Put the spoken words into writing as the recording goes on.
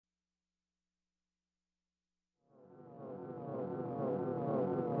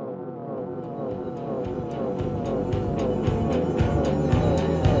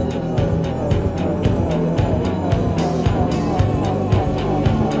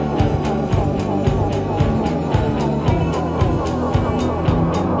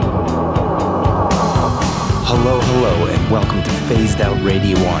Phased Out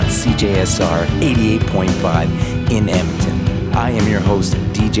Radio on CJSR 88.5 in Edmonton. I am your host,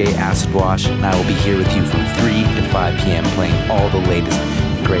 DJ Acid Wash, and I will be here with you from 3 to 5 p.m. playing all the latest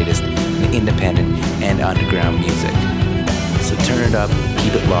and greatest in independent and underground music. So turn it up,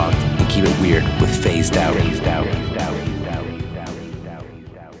 keep it locked, and keep it weird with Phased Out.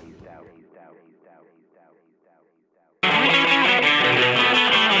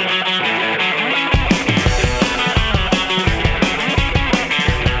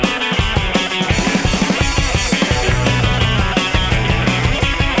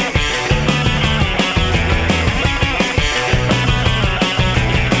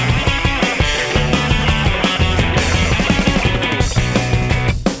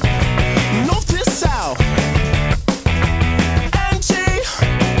 North to south,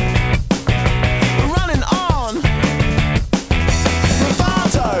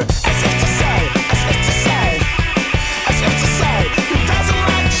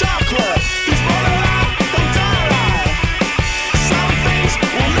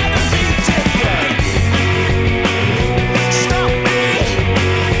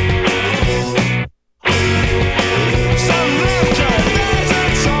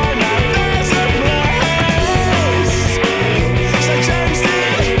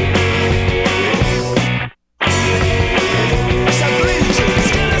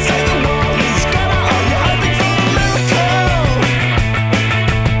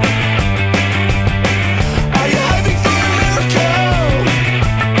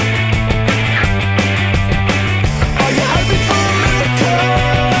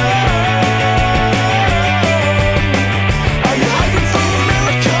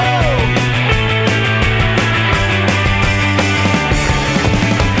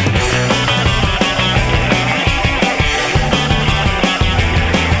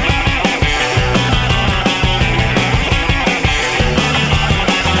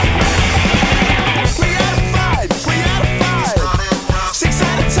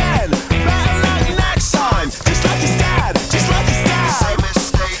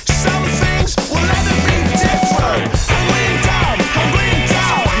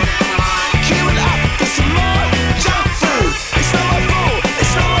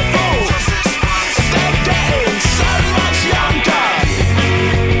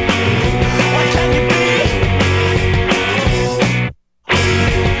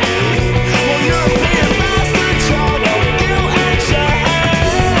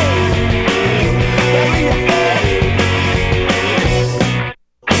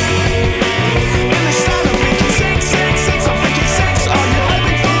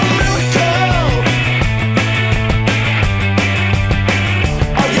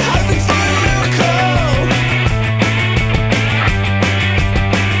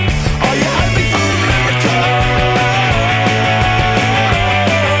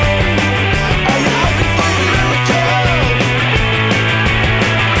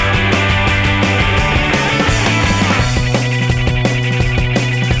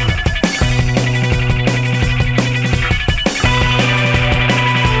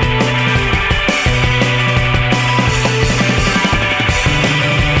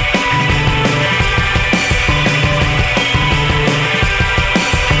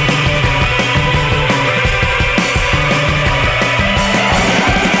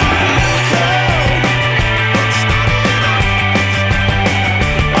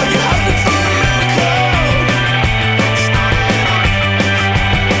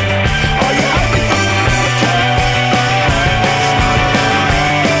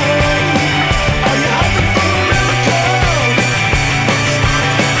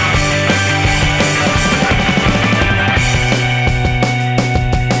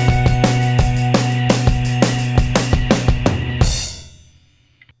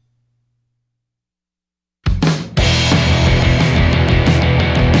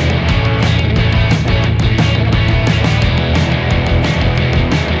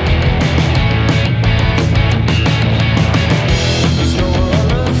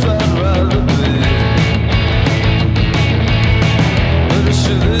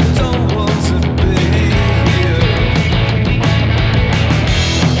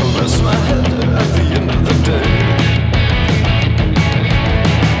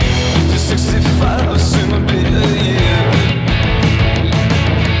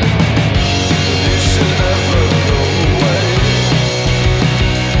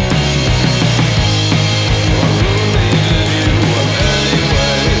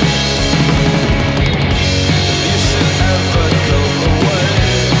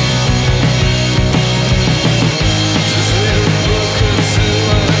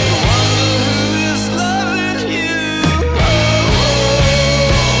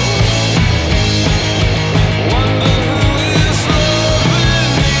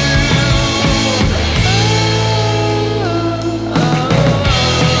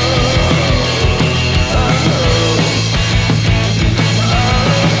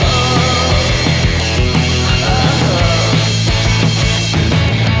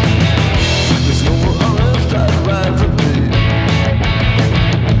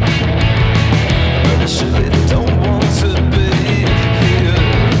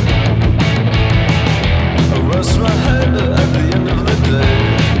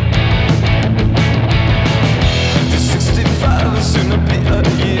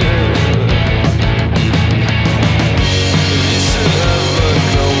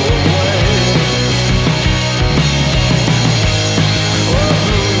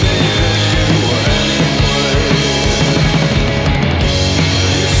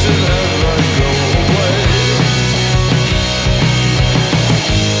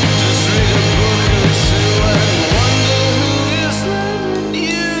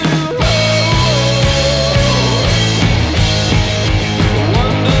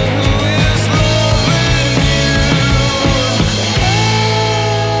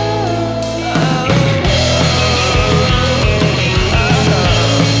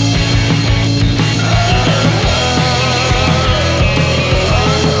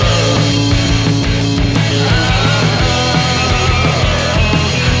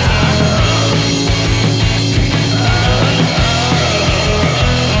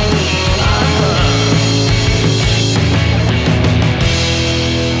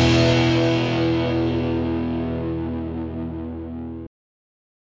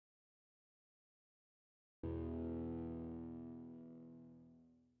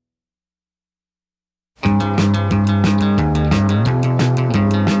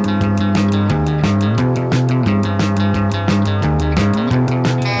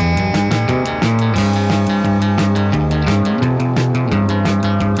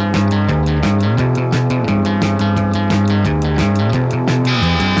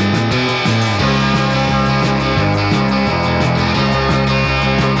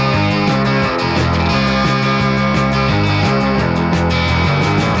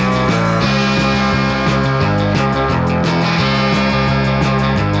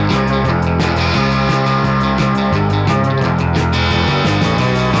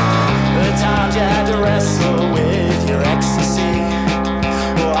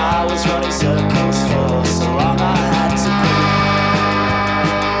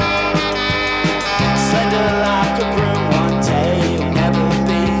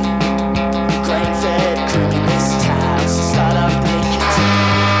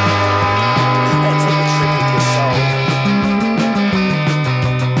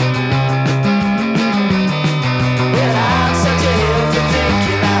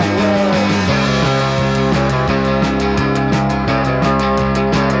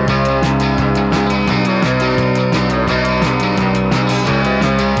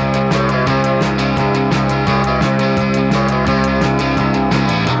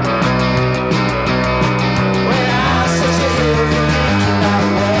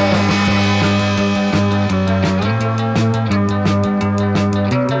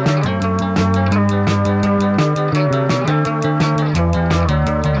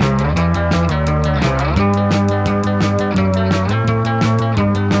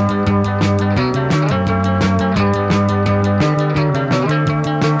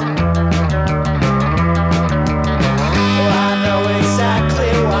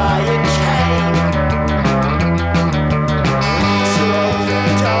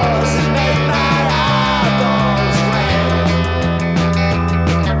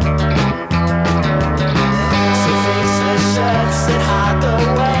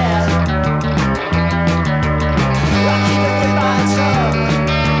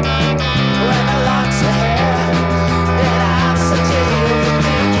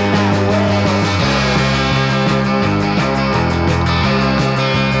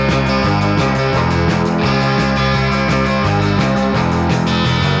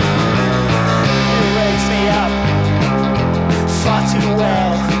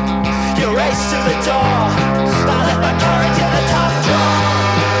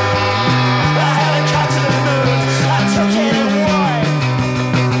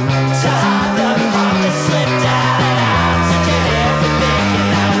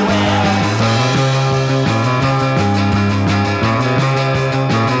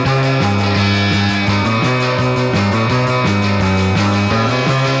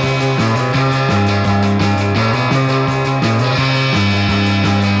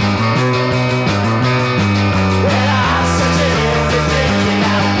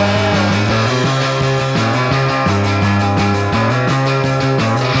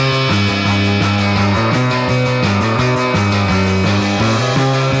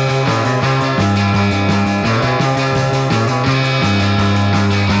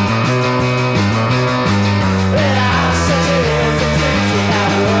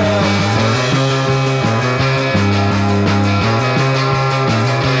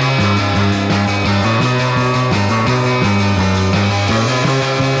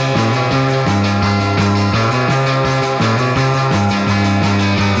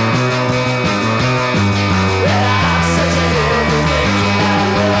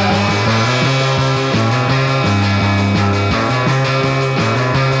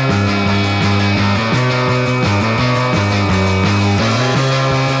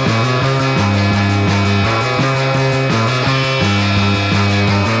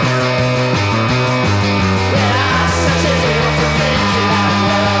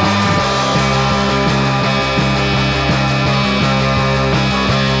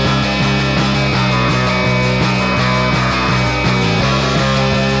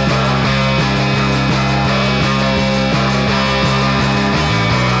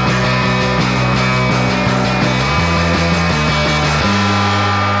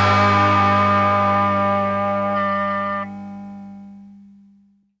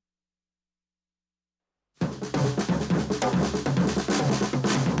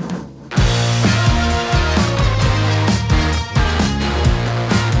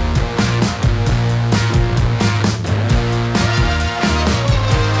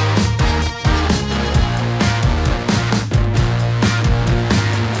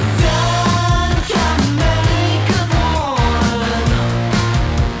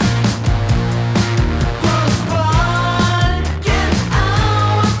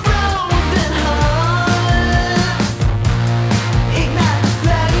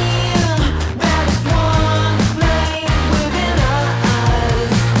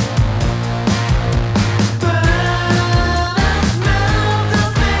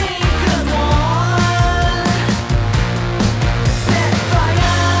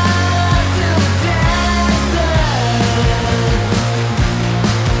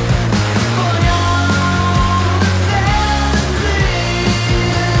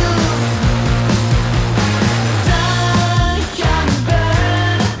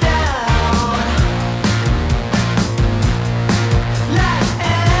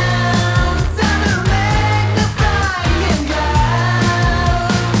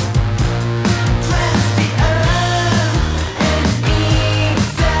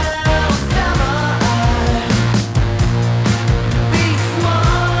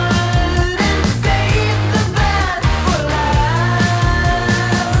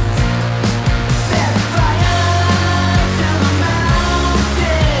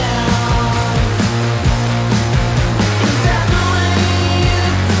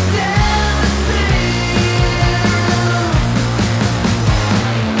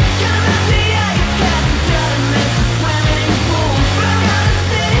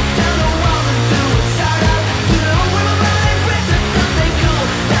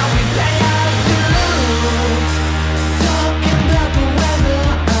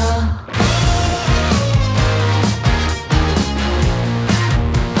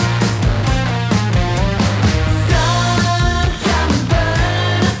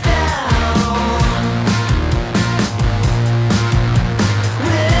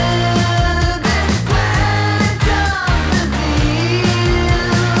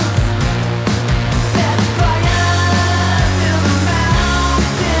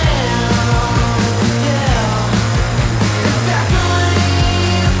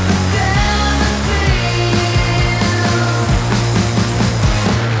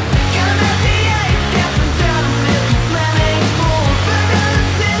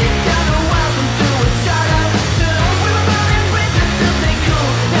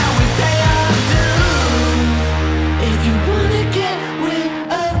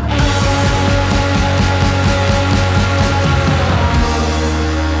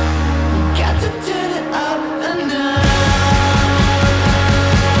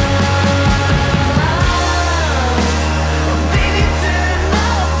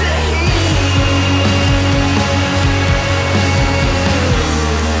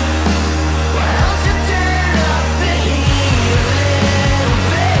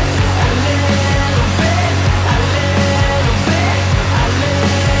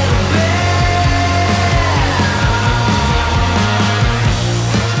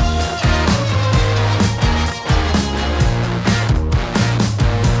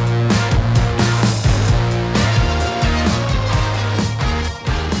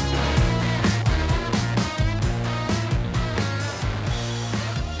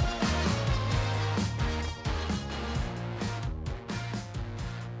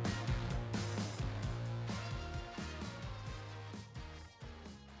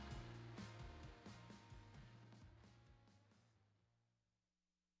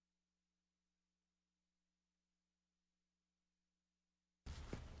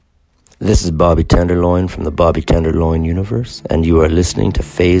 This is Bobby Tenderloin from the Bobby Tenderloin universe, and you are listening to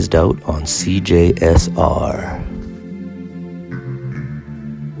Phased Out on CJSR.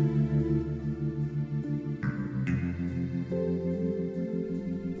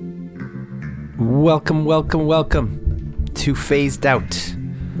 Welcome to Phased Out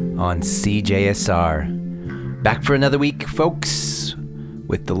on CJSR. Back for another week, folks,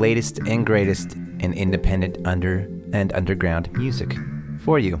 with the latest and greatest in independent underground music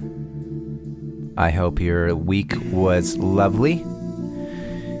for you. I hope your week was lovely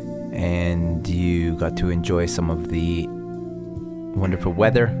and you got to enjoy some of the wonderful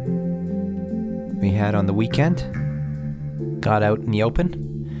weather we had on the weekend. Got out in the open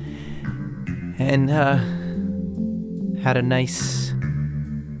and had a nice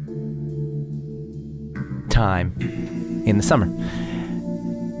time in the summer.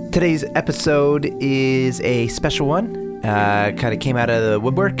 Today's episode is a special one. Kind of came out of the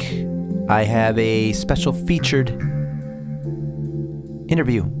woodwork. I have a special featured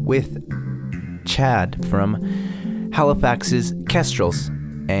interview with Chad from Halifax's Kestrels,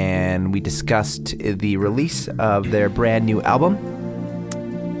 and we discussed the release of their brand new album,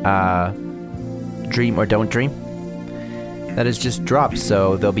 Dream or Don't Dream, that has just dropped.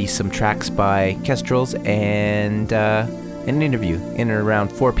 So there'll be some tracks by Kestrels and an interview in and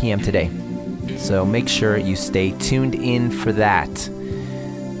around 4 p.m. today. So make sure you stay tuned in for that.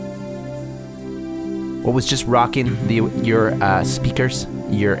 What was just rocking your speakers,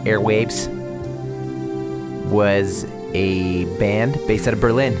 your airwaves, was a band based out of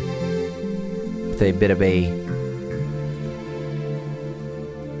Berlin with a bit of a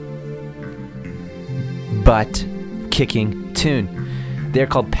butt-kicking tune. They're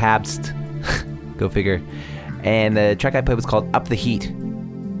called Pabst. Go figure. And the track I played was called Up the Heat.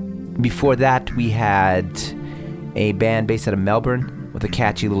 Before that, we had a band based out of Melbourne with a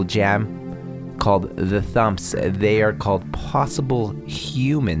catchy little jam called The Thumps. They are called Possible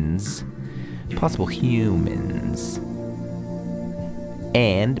Humans.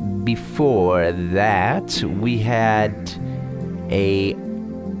 And before that, we had a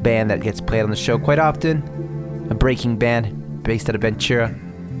band that gets played on the show quite often, a breaking band based out of Ventura,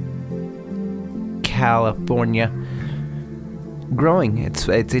 California. Growing. It's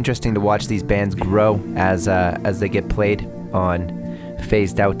interesting to watch these bands grow as they get played on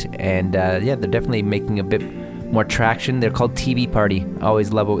Phased Out, and they're definitely making a bit more traction. They're called TV Party. I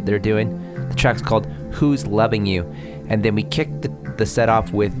always love what they're doing. The track's called Who's Loving You, and then we kicked the set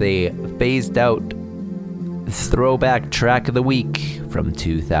off with a Phased Out throwback track of the week from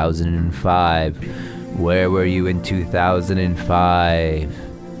 2005. Where were you in 2005?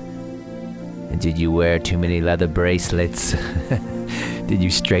 Did you wear too many leather bracelets? Did you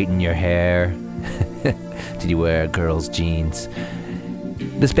straighten your hair? Did you wear girls' jeans?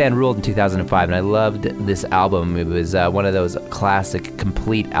 This band ruled in 2005, and I loved this album. It was one of those classic,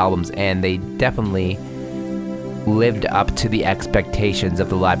 complete albums, and they definitely lived up to the expectations of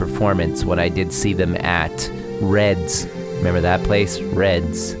the live performance when I did see them at Reds. Remember that place?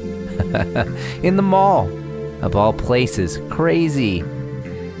 Reds. In the mall, of all places. Crazy.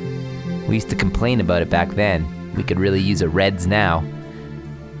 We used to complain about it back then. We could really use a Reds now.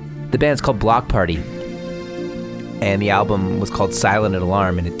 The band's called Block Party, and the album was called Silent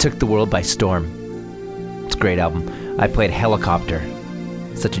Alarm, and it took the world by storm. It's a great album. I played Helicopter.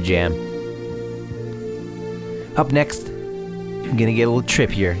 Such a jam. Up next, I'm gonna get a little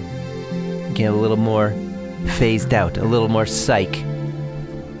trippier. Get a little more phased out, a little more psych.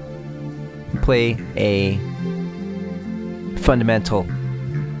 Play a fundamental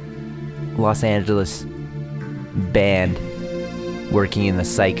Los Angeles band working in the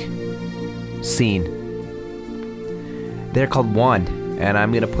psych scene. They're called Wand, and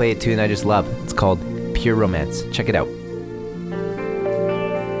I'm gonna play a tune I just love. It's called Pure Romance. Check it out.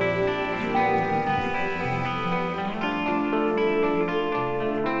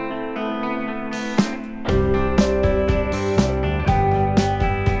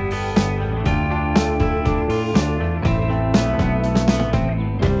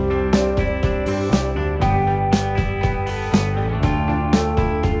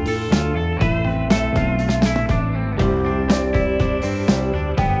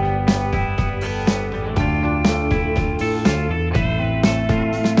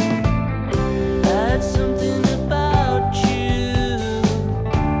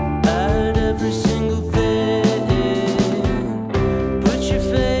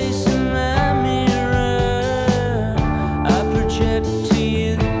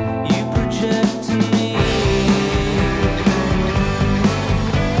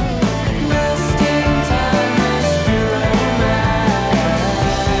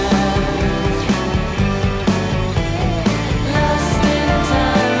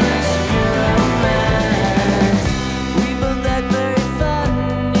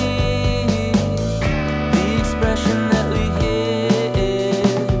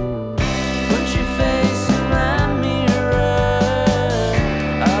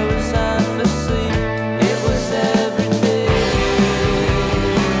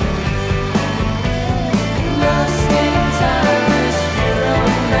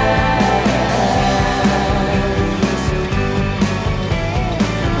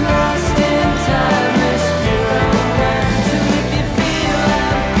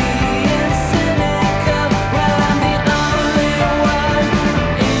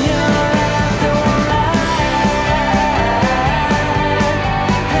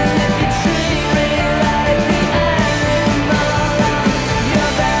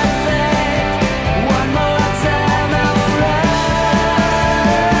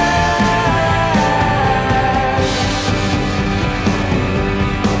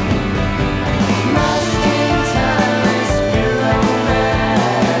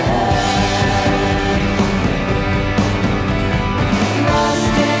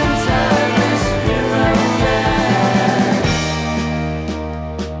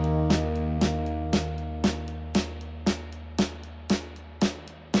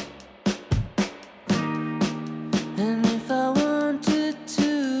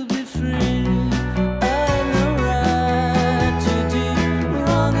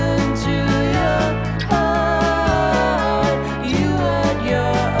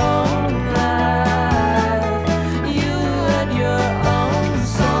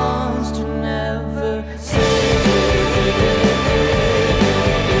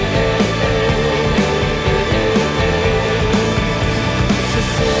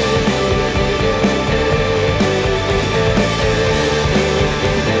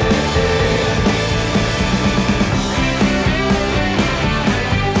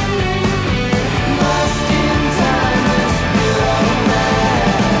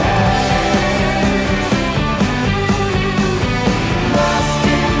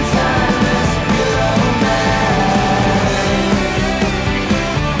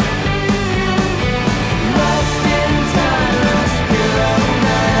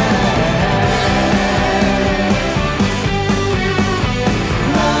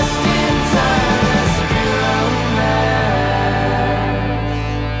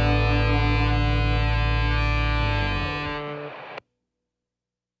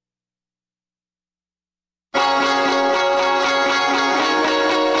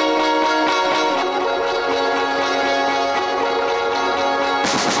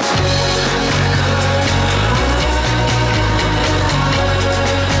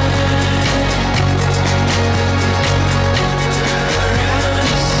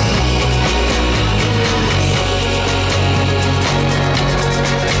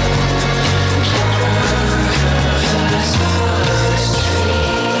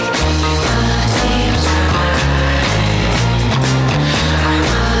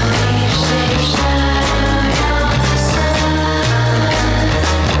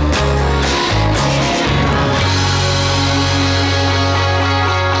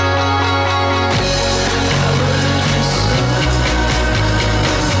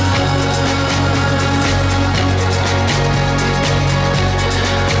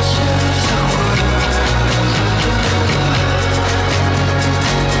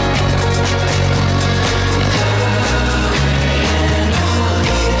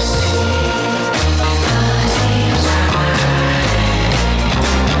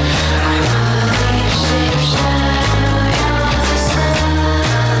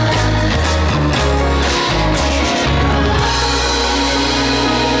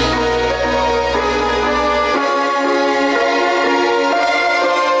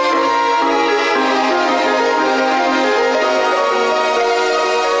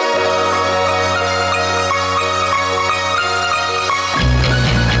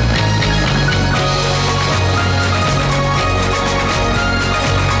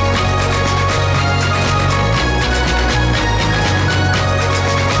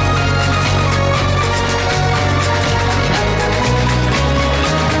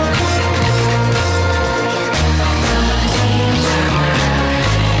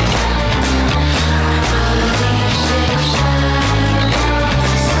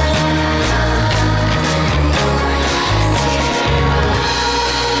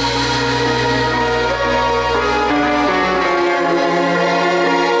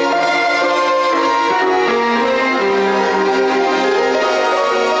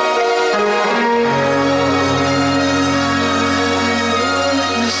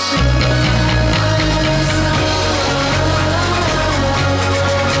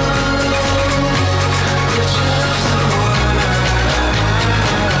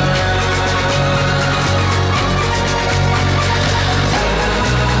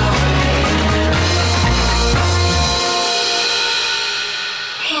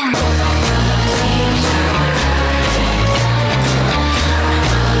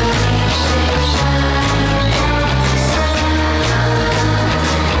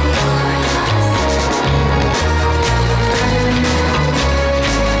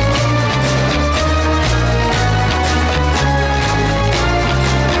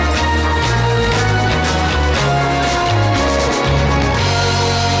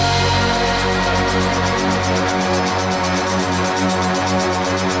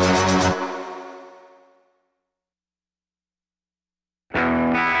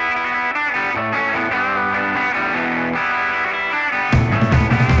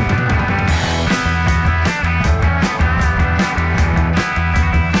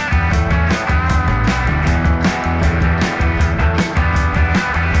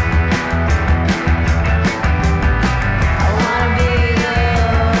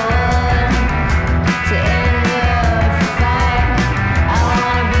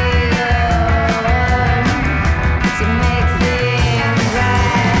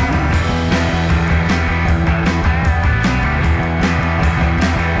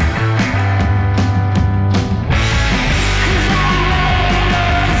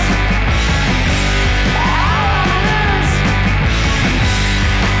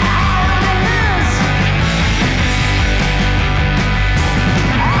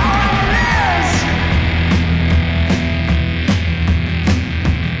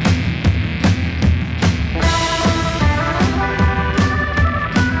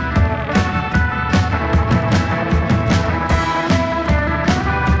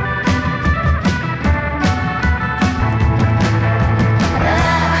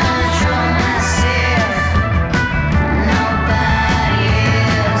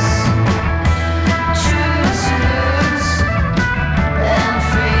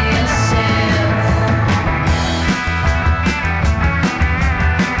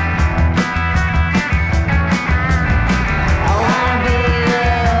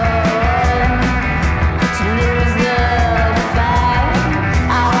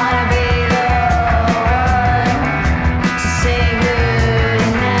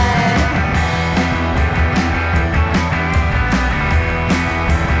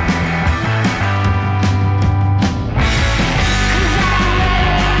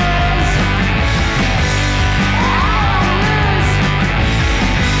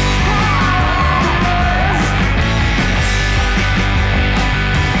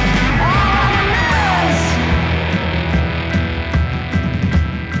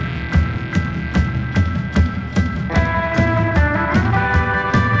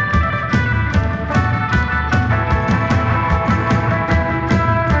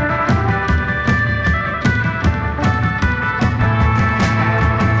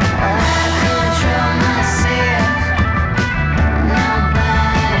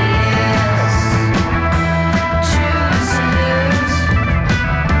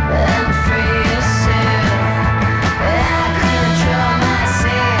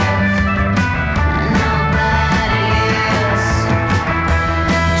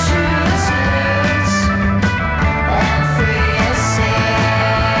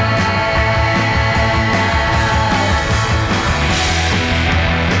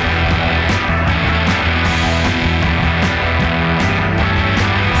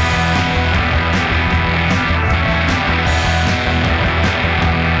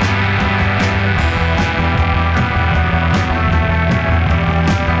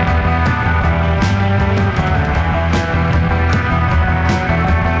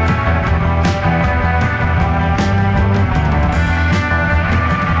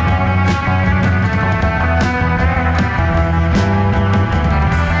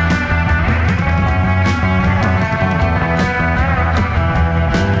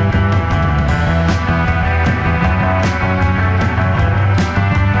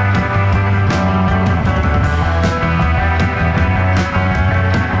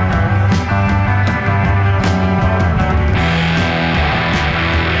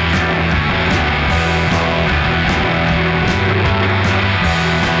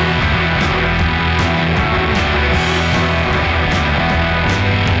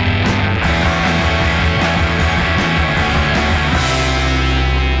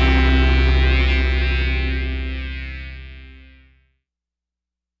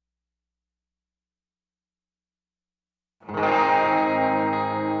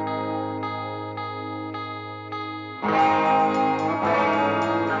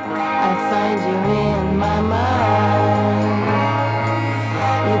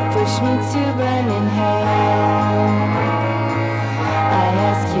 push me to burning hell. I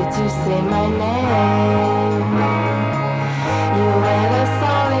ask you to say my name. You led us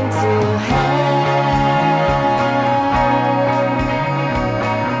all into hell.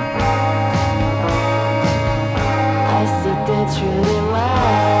 I seek the truth in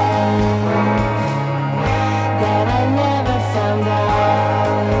life that I never found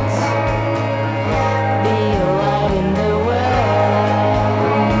out. Be a light in the world.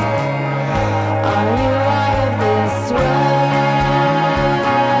 Are you out of this world?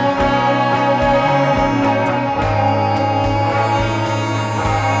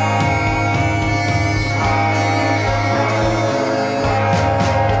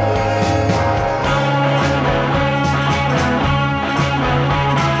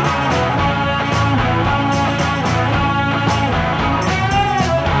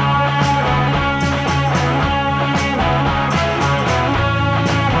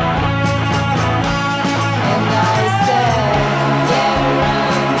 And I said, get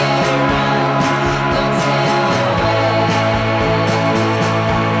around, don't stay away.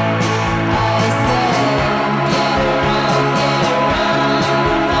 I said, get around,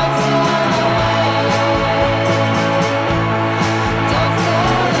 don't stay away. Don't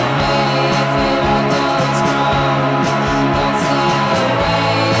stay away if it all goes wrong. Don't stay away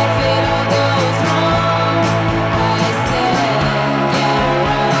if it all goes wrong. I said, get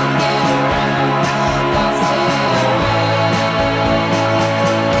around, don't stay away.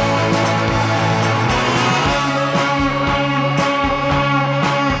 Everything goes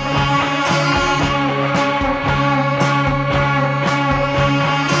wrong. I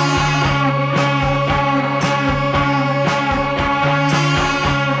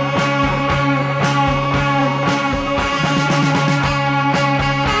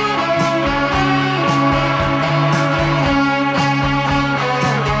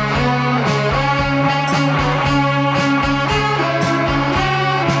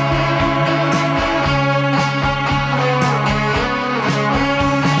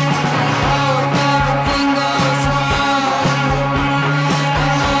hope everything goes wrong.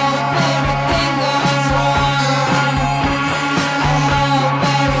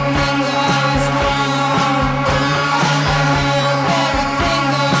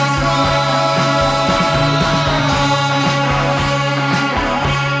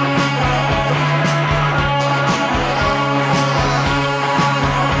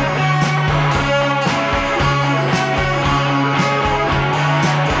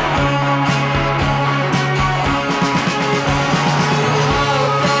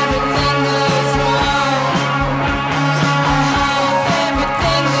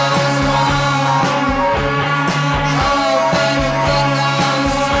 I hope everything goes wrong. I hope everything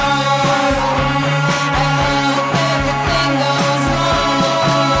goes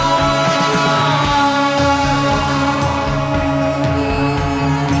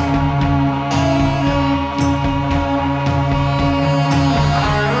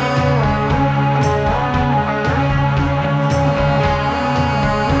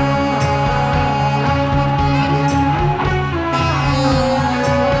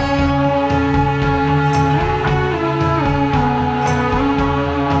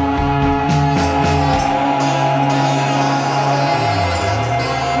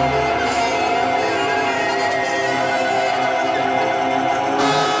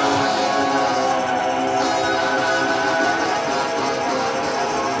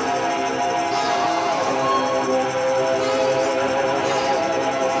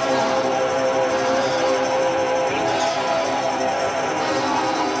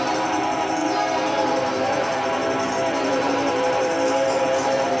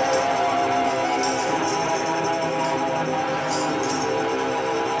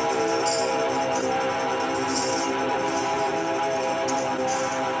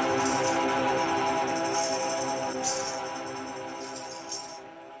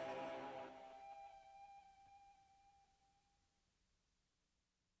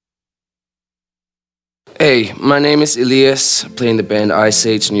Hey, my name is Elias, playing the band Ice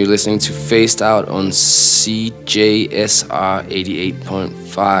Age, and you're listening to Phased Out on CJSR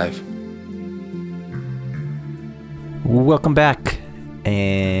 88.5. Welcome back,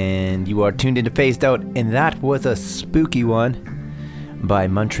 and you are tuned into Phased Out, and that was a spooky one by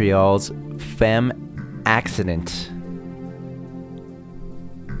Montreal's Femme Accident.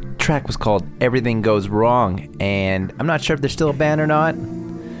 Track was called Everything Goes Wrong, and I'm not sure if they're still a band or not.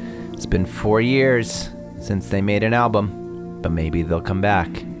 It's been 4 years since they made an album, but maybe they'll come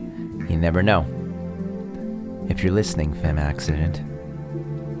back. You never know. If you're listening, Femme Accident,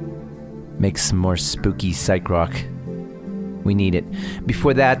 make some more spooky psych rock. We need it.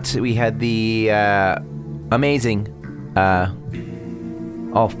 Before that, we had the amazing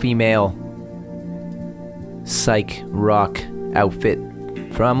all-female psych rock outfit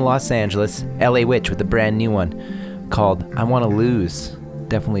from Los Angeles, LA Witch, with a brand new one called I Wanna Lose.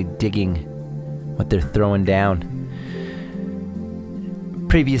 Definitely digging what they're throwing down.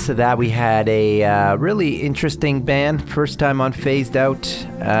 Previous to that, we had a really interesting band, first time on Phased Out.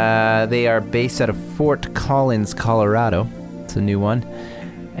 They are based out of Fort Collins, Colorado. It's a new one.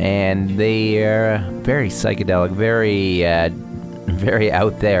 And they are very psychedelic, very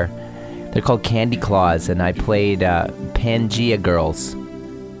out there. They're called Candy Claws, and I played Pangea Girls.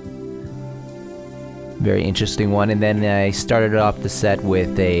 Very interesting one. And then I started off the set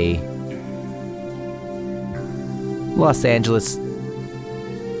with a Los Angeles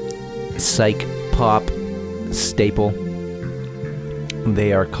psych pop staple.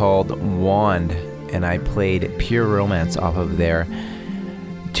 They are called Wand, and I played Pure Romance off of their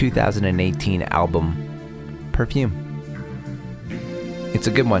 2018 album Perfume. It's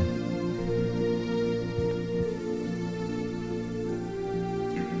a good one.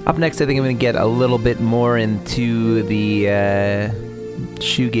 Up next, I think I'm going to get a little bit more into the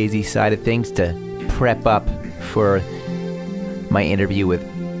shoegazy side of things to prep up for my interview with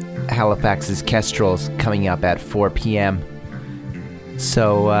Halifax's Kestrels coming up at 4 p.m.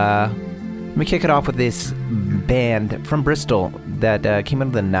 So, let me kick it off with this band from Bristol that came out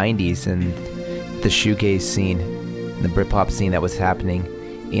of the 90s and the shoegaze scene, the Britpop scene that was happening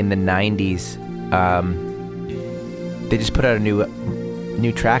in the 90s. They just put out a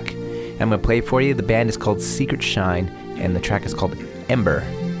new track. I'm going to play it for you. The band is called Secret Shine, and the track is called Ember.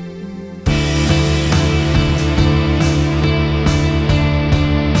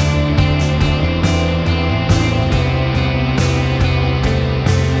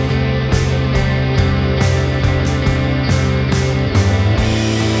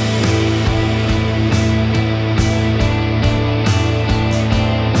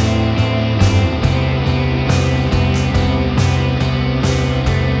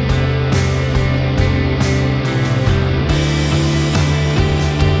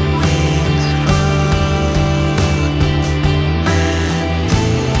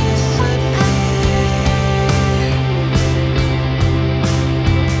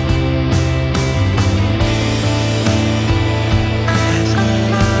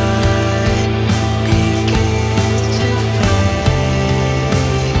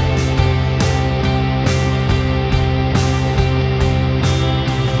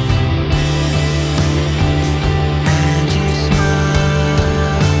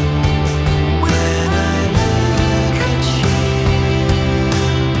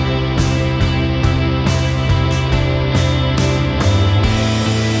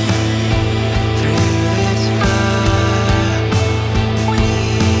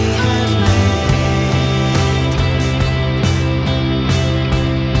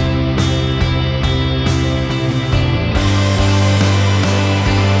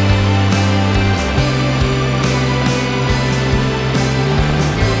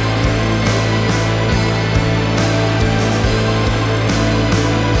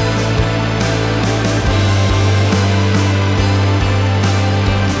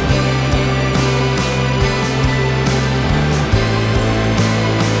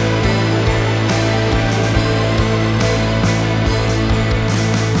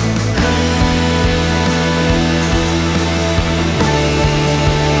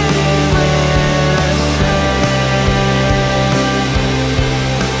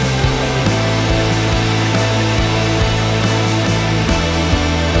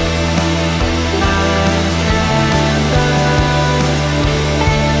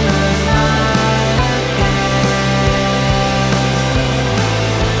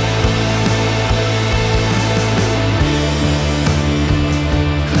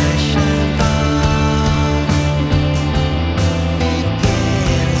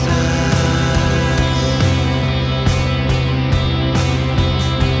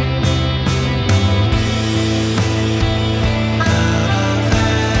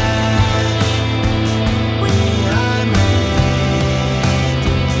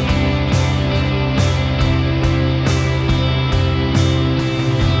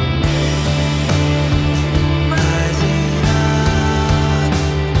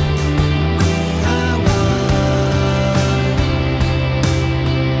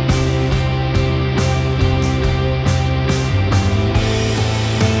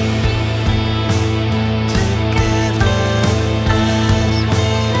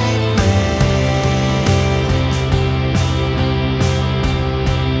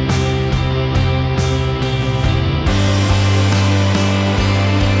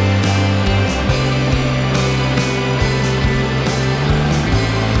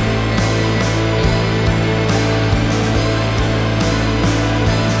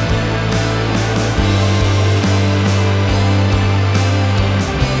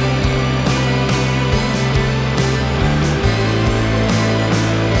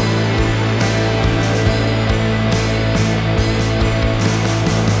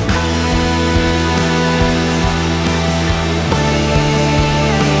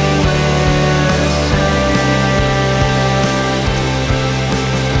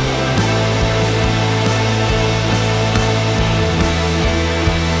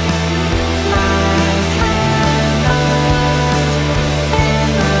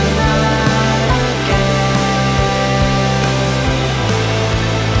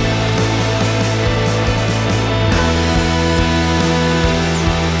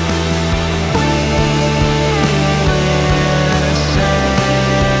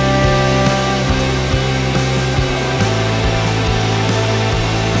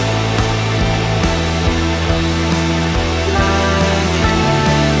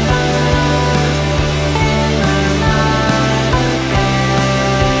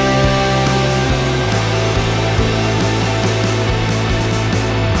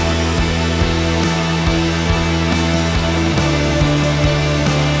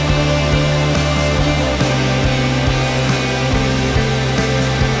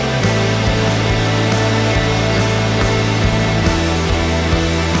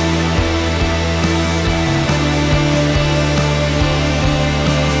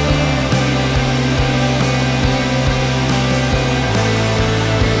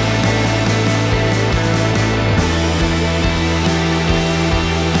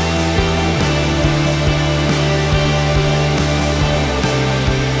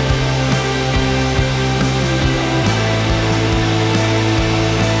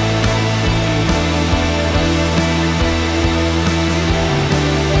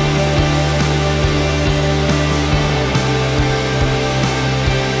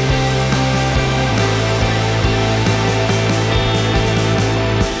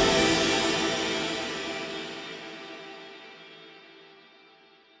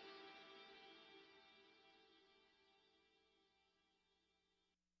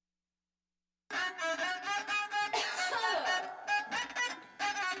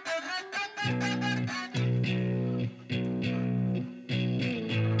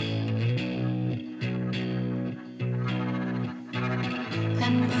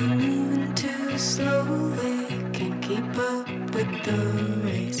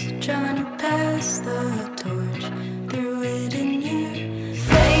 trying to pass the torch, threw it in your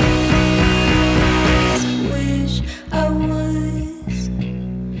face. Wish I was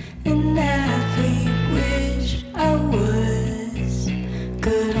an athlete, wish I was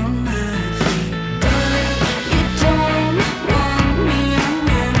good on my feet. But you don't want me, I'm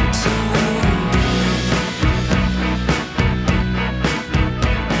routine.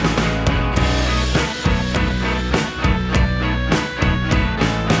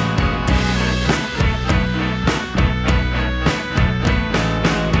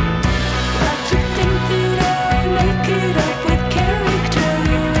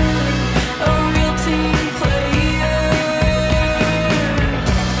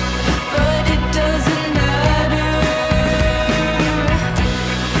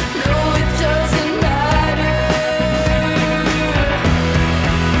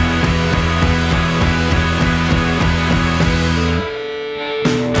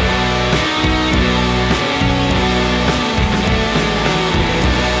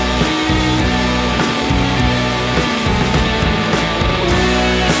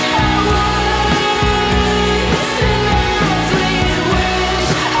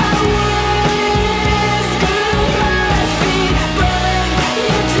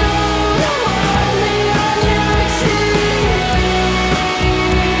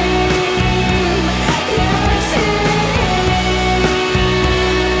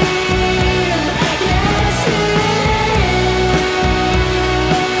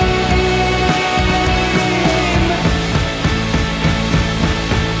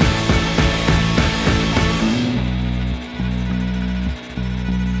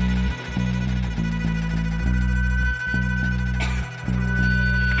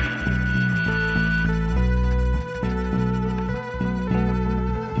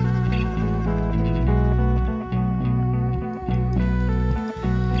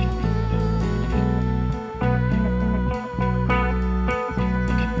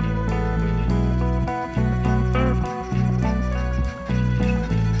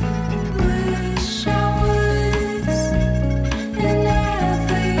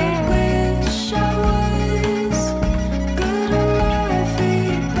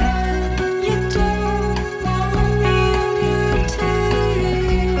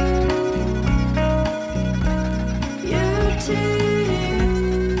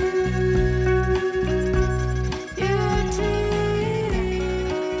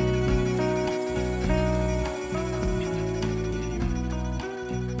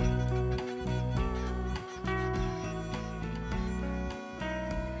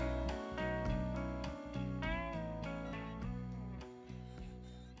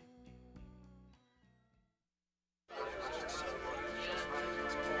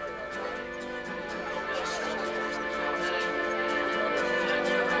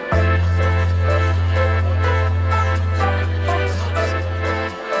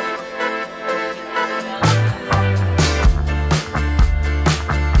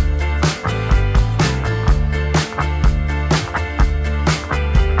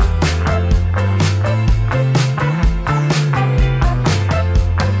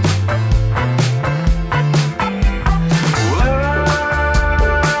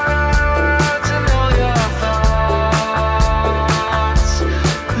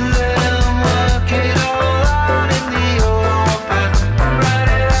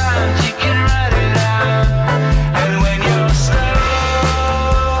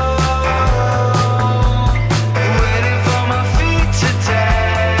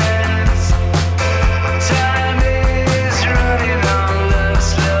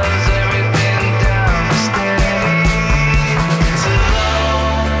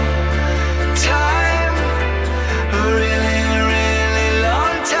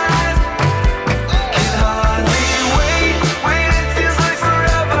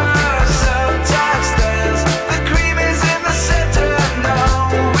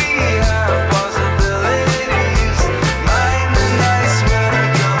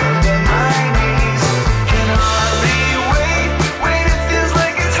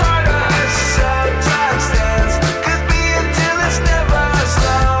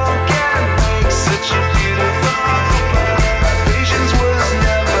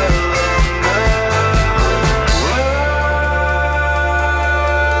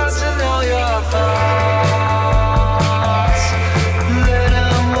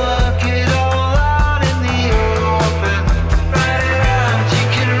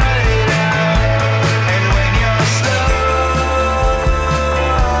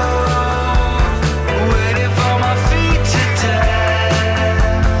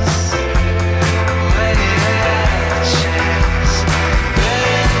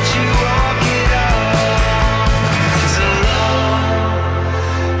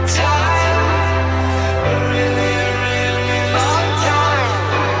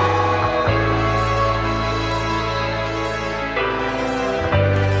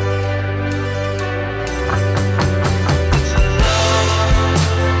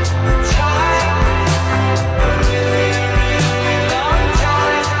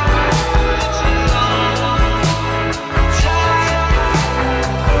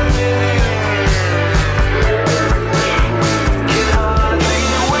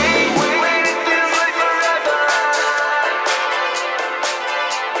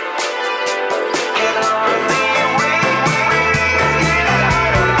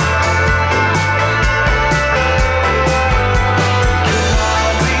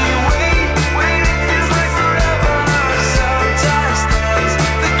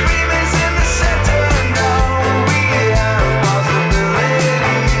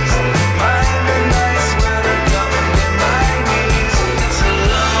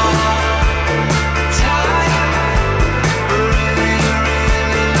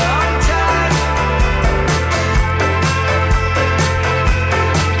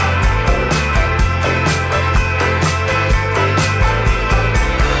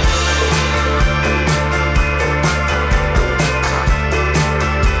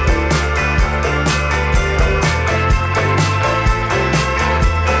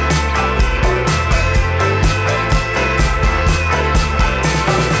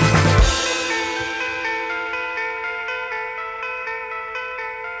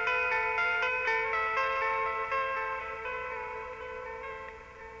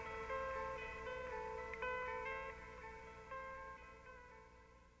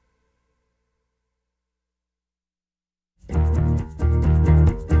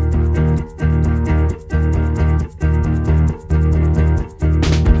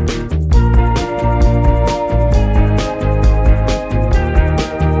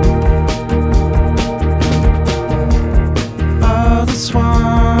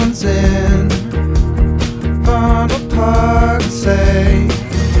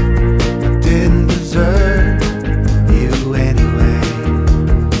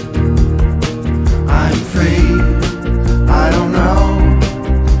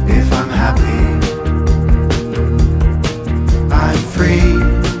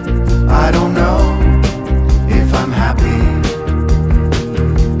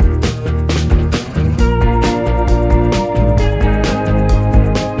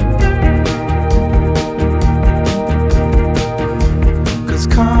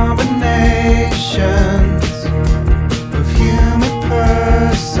 These combinations of human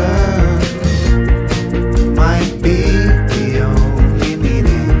persons might be the only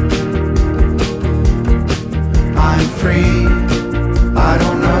meaning. I'm free, I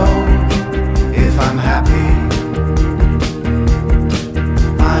don't know if I'm happy.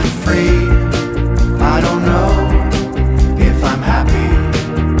 I'm free, I don't know if I'm happy.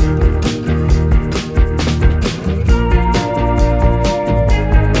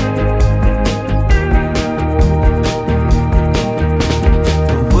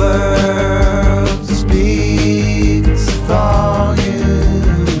 The world speaks volumes,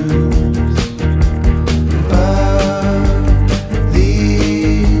 but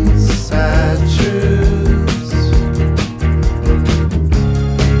these sad truths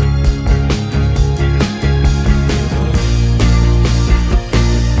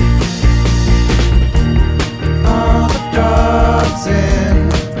all the dogs in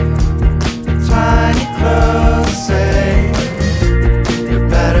tiny clothes say you're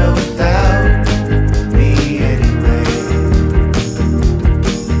better without me anyway.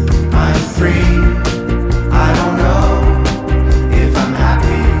 I'm free, I don't know if I'm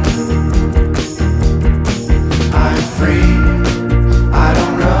happy. I'm free, I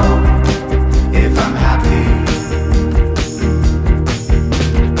don't know if I'm happy.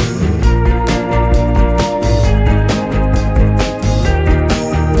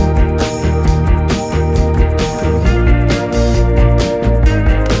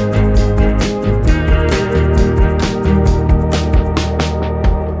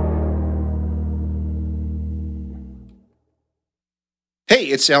 Hey,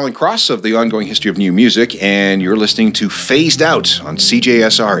 it's Alan Cross of the Ongoing History of New Music, and you're listening to Phased Out on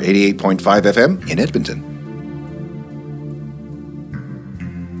CJSR 88.5 FM in Edmonton.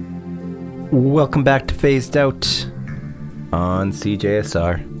 Welcome back to Phased Out on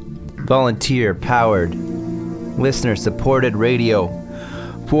CJSR. Volunteer powered, listener supported radio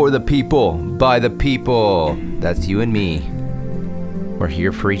for the people, by the people. That's you and me. We're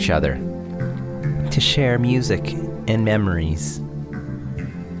here for each other to share music and memories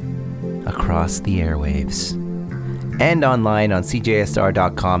across the airwaves and online on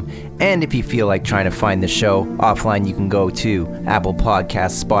cjsr.com. And if you feel like trying to find the show offline, you can go to Apple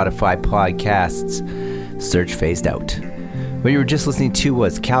Podcasts, Spotify Podcasts, search Phased Out. What you were just listening to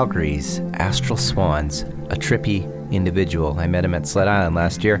was Calgary's Astral Swans, a trippy individual. I met him at Sled Island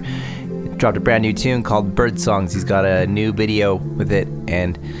last year. Dropped a brand new tune called Bird Songs. He's got a new video with it,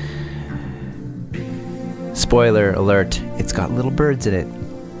 and spoiler alert, it's got little birds in it.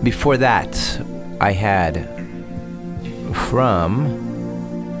 Before that, I had from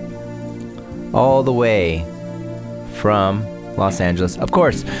all the way from Los Angeles, of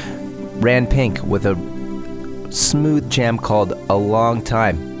course, Rand Pink with a smooth jam called A Long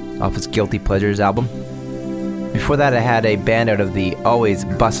Time off his Guilty Pleasures album. Before that, I had a band out of the always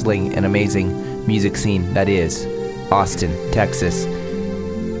bustling and amazing music scene that is Austin, Texas.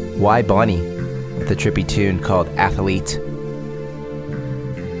 Why Bonnie with a trippy tune called Athlete.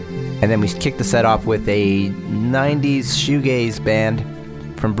 And then we kicked the set off with a 90s shoegaze band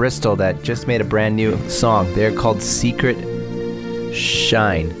from Bristol that just made a brand new song. They're called Secret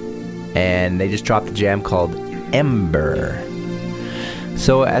Shine, and they just dropped a jam called Ember.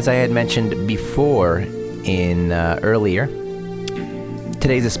 So as I had mentioned before in earlier,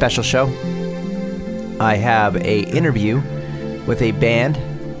 today's a special show. I have a interview with a band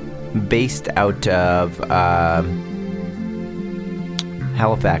based out of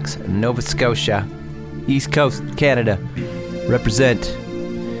Halifax, Nova Scotia, East Coast, Canada. Represent.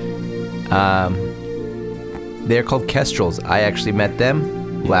 They're called Kestrels. I actually met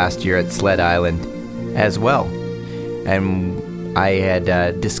them last year at Sled Island as well. And I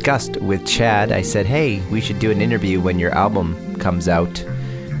had discussed with Chad, I said, hey, we should do an interview when your album comes out.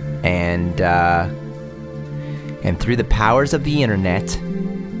 And through the powers of the internet,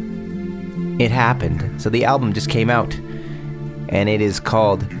 it happened. So the album just came out. And it is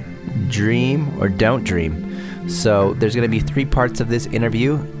called Dream or Don't Dream. So there's going to be 3 parts of this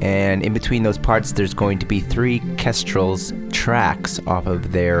interview, and in between those parts there's going to be 3 Kestrels tracks off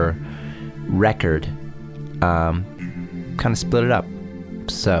of their record. Kind of split it up.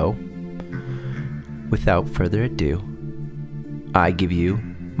 So, without further ado, I give you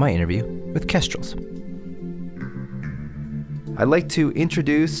my interview with Kestrels. I'd like to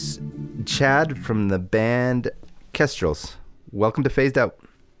introduce Chad from the band Kestrels. Welcome to Phased Out.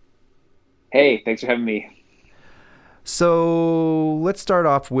 Hey, thanks for having me. So let's start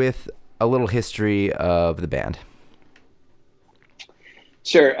off with a little history of the band.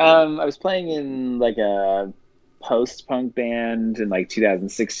 Sure. I was playing in like a post-punk band in like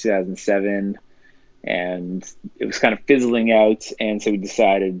 2006, 2007, and it was kind of fizzling out. And so we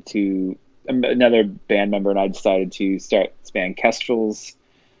decided to, another band member and I decided to start this band Kestrels,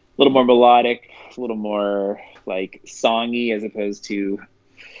 a little more melodic, a little more like songy as opposed to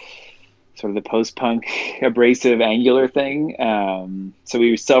sort of the post-punk abrasive angular thing. So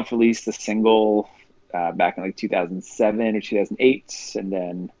we self-released a single back in like 2007 or 2008, and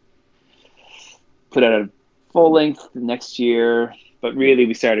then put out a full length the next year. But really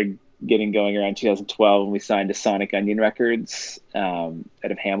we started getting going around 2012 when we signed to Sonic Onion Records out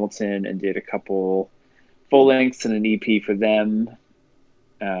of Hamilton and did a couple full lengths and an EP for them,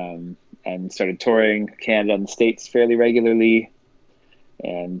 and started touring Canada and the States fairly regularly.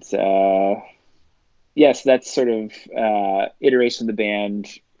 And so that's sort of iteration of the band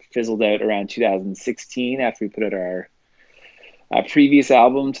fizzled out around 2016 after we put out our previous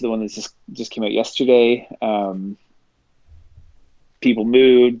album to the one that just came out yesterday. People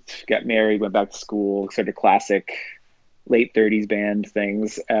moved, got married, went back to school, sort of classic late 30s band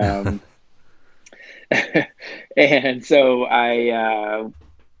things. And so I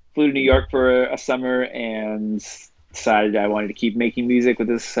flew to New York for a summer and decided I wanted to keep making music with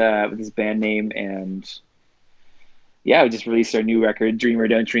this band name. And we just released our new record, Dream or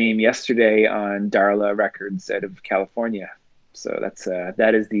Don't Dream, yesterday on Darla Records out of California. So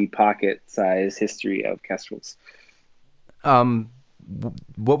that is the pocket-sized history of Kestrels.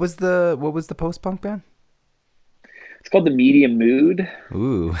 What was the post-punk band? It's called The Medium Mood.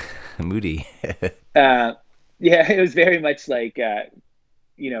 Ooh, moody. It was very much like, it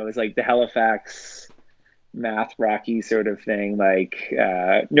was like the Halifax math rocky sort of thing, like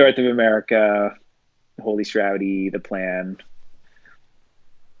North of America, Holy Shroudy, The Plan,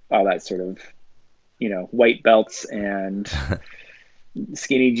 all that sort of, white belts and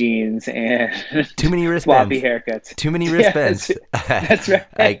skinny jeans and too many floppy wristbands. haircuts. Too many wristbands. That's right.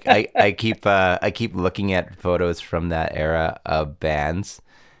 I keep looking at photos from that era of bands,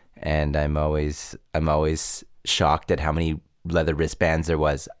 and I'm always shocked at how many leather wristbands there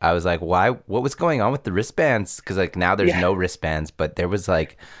was. I was like, why? What was going on with the wristbands? Because like now there's no wristbands, but there was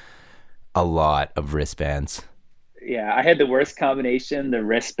like a lot of wristbands. Yeah, I had the worst combination, the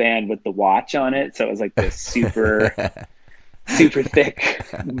wristband with the watch on it. So it was like this super thick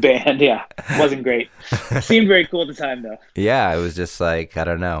band. Yeah, wasn't great. Seemed very cool at the time though. Yeah, it was just like, I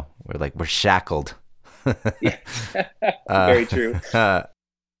don't know. We're shackled. Yeah, very true.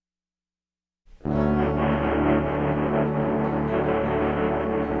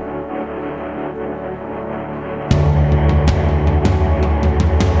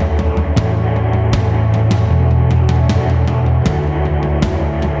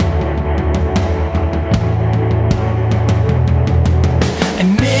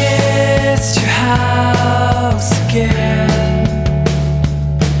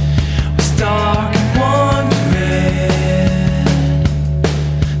 Was dark and wandering.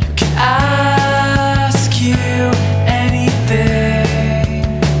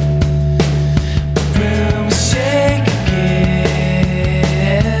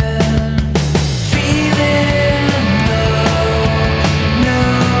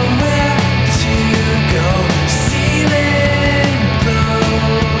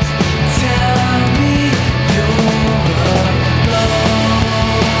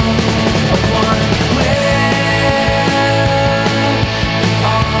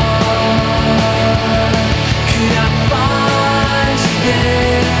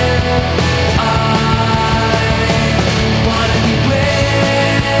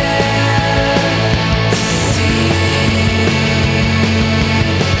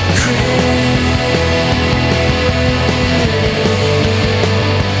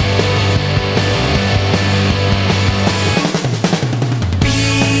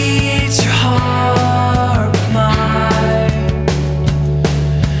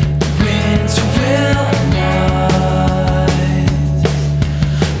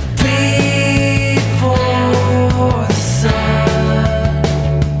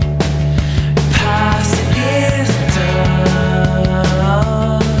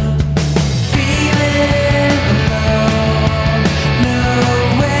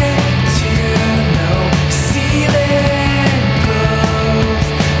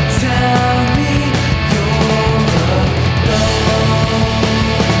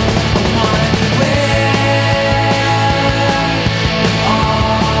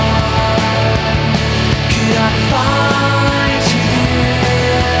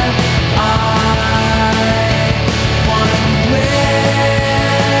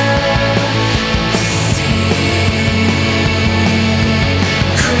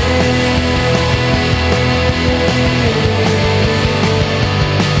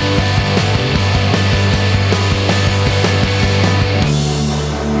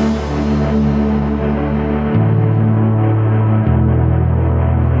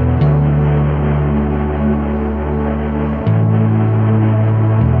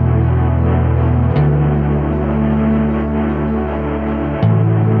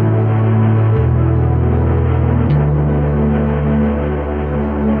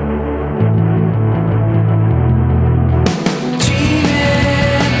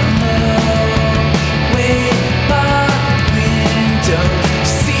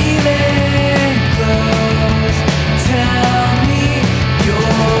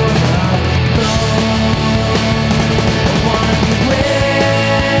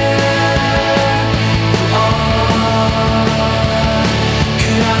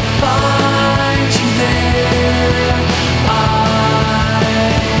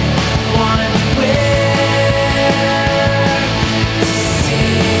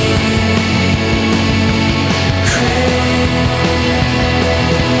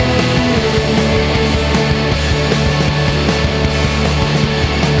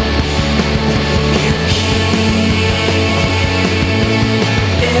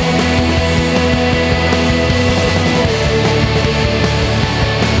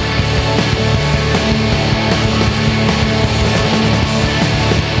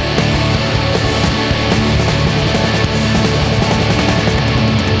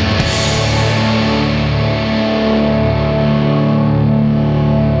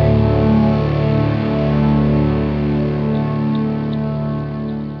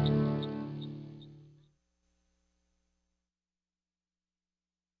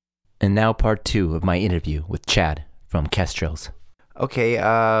 And now part 2 of my interview with Chad from Kestrels. Okay,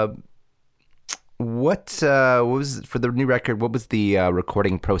 what was, for the new record, what was the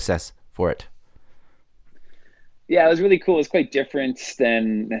recording process for it? Yeah, it was really cool. It was quite different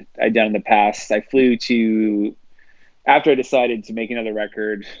than I'd done in the past. I flew to, after I decided to make another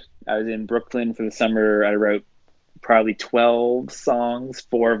record, I was in Brooklyn for the summer. I wrote probably 12 songs,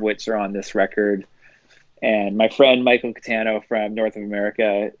 4 of which are on this record. And my friend Michael Catano from North of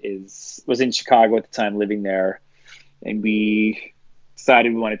America was in Chicago at the time, living there. And we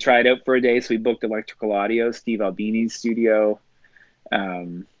decided we want to try it out for a day. So we booked Electrical Audio, Steve Albini's studio,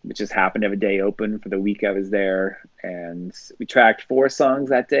 which just happened to have a day open for the week I was there. And we tracked 4 songs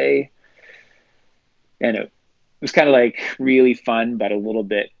that day. And it was kind of like really fun, but a little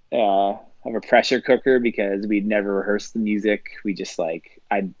bit of a pressure cooker because we'd never rehearsed the music. We just I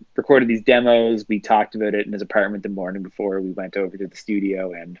recorded these demos. We talked about it in his apartment the morning before we went over to the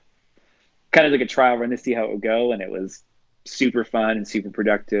studio, and kind of like a trial run to see how it would go. And it was super fun and super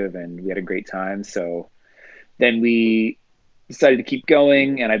productive, and we had a great time. So then we decided to keep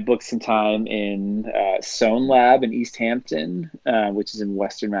going, and I booked some time in Sound Lab in East Hampton, which is in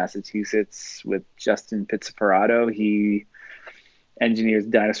Western Massachusetts, with Justin Pizzaparato. He engineers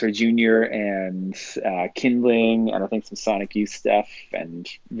Dinosaur Jr. and Kindling, and I think some Sonic Youth stuff, and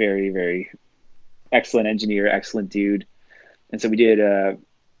very, very excellent engineer, excellent dude. And so we did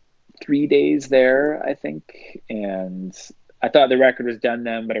 3 days there, I think, and I thought the record was done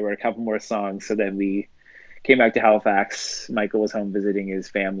then, but I wrote a couple more songs. So then we came back to Halifax. Michael was home visiting his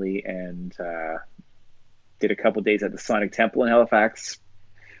family, and did a couple days at the Sonic Temple in Halifax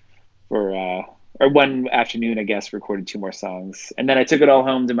for or one afternoon, I guess, recorded 2 more songs. And then I took it all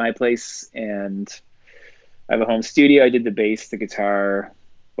home to my place, and I have a home studio. I did the bass, the guitar,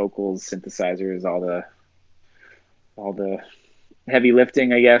 vocals, synthesizers, all the heavy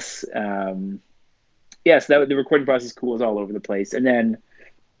lifting, I guess. So the recording process is cool. It was all over the place. And then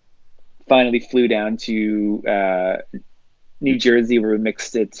finally flew down to New Jersey, where we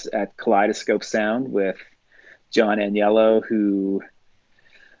mixed it at Kaleidoscope Sound with John Agnello, who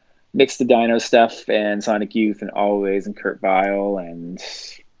mixed the Dino stuff and Sonic Youth and Always and Kurt Vile and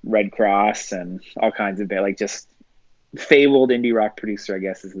Red Cross and all kinds of just fabled indie rock producer, I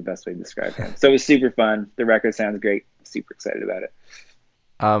guess is the best way to describe him. So it was super fun. The record sounds great. Super excited about it.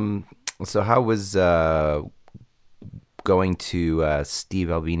 So how was going to Steve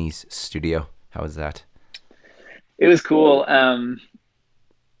Albini's studio? How was that? It was cool.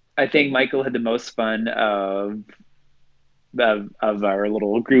 I think Michael had the most fun of our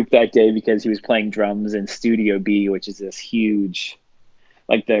little group that day because he was playing drums in Studio B, which is this huge,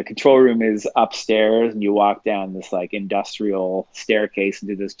 the control room is upstairs, and you walk down this industrial staircase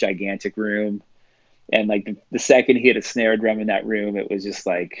into this gigantic room. And the second he hit a snare drum in that room, it was just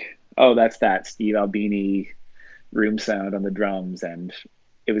oh, that's that Steve Albini room sound on the drums. And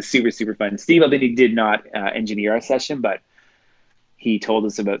it was super, super fun. Steve Albini did not engineer our session, but he told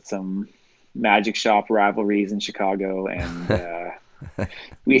us about some magic shop rivalries in Chicago, and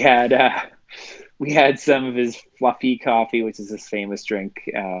we had some of his fluffy coffee, which is his famous drink.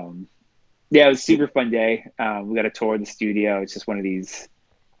 It was a super fun day. We got a tour of the studio. It's just one of these,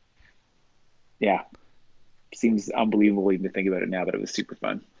 seems unbelievable even to think about it now, but it was super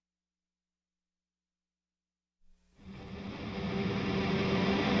fun.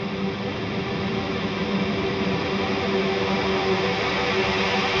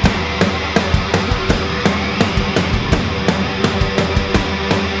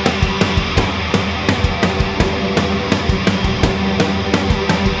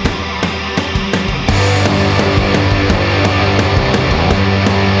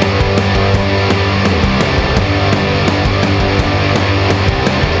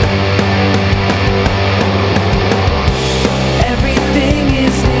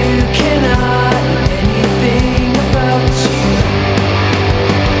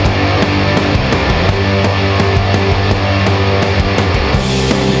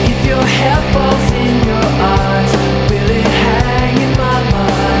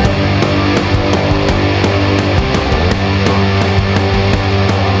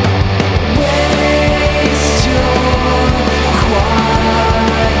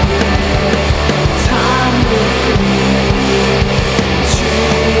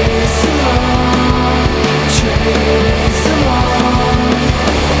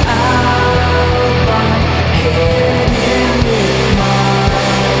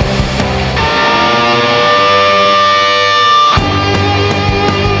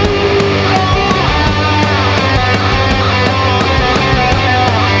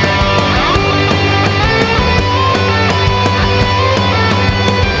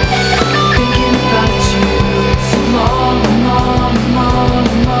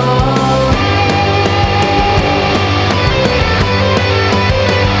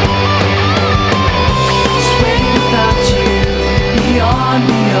 beyond,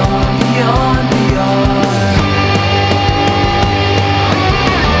 beyond, beyond, beyond.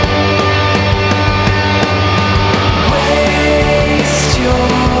 Waste your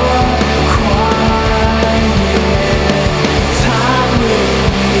quiet time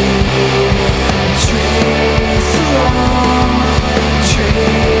with me. Trace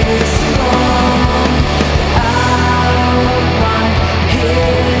along outline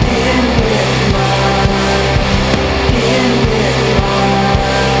hidden with mine, in with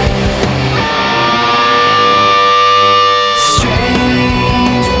mine.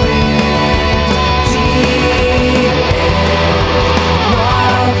 Strange wind, deep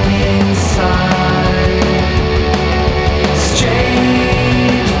wild inside.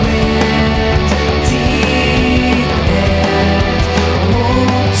 Strange wind, deep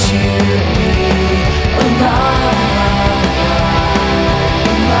won't you be alive?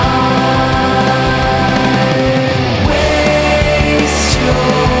 Waste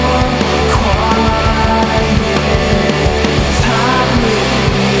your quiet time with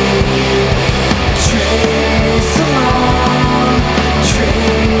me. Trace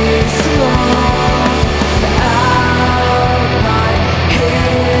along outline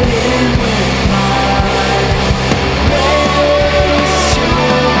hidden with mine. Waste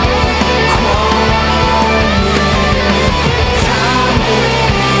your quiet time with me.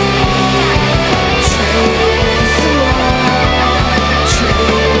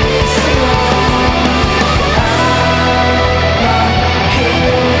 Trace along outline hidden with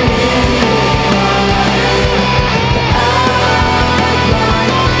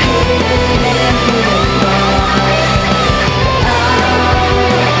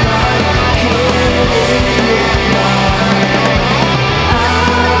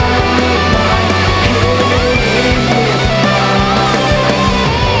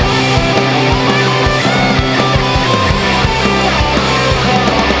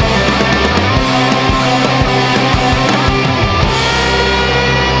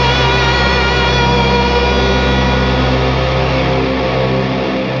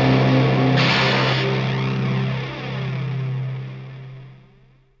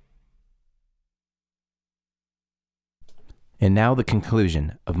And now the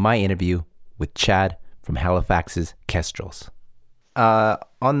conclusion of my interview with Chad from Halifax's Kestrels.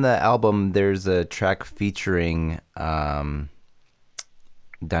 On the album, there's a track featuring Dinosaur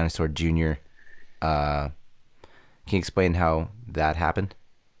Jr. Can you explain how that happened?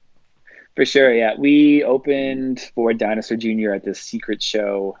 For sure, yeah. We opened for Dinosaur Jr. at this secret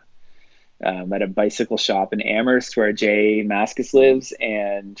show at a bicycle shop in Amherst where Jay Mascis lives,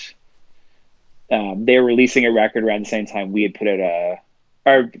 and they were releasing a record around the same time we had put out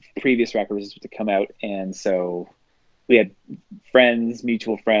our previous record was to come out, and so we had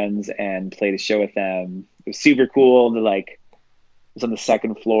mutual friends, and played a show with them. It was super cool. It was on the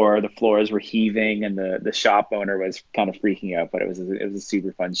second floor. The floors were heaving, and the shop owner was kind of freaking out, but it was a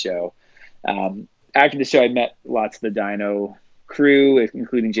super fun show. After the show, I met lots of the Dino crew,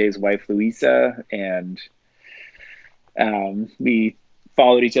 including Jay's wife, Louisa, and we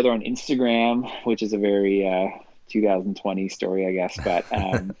followed each other on Instagram, which is a very 2020 story, I guess, but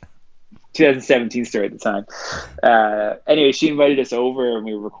 2017 story at the time. Anyway, she invited us over, and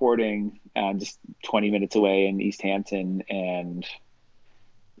we were recording just 20 minutes away in East Hampton, and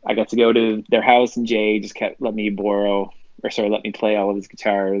I got to go to their house, and Jay just kept let me play all of his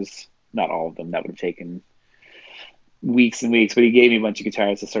guitars. Not all of them. That would have taken weeks and weeks, but he gave me a bunch of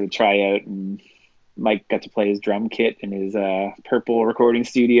guitars to sort of try out, and Mike got to play his drum kit in his Purple recording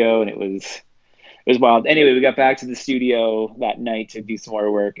studio, and it was wild. Anyway, we got back to the studio that night to do some more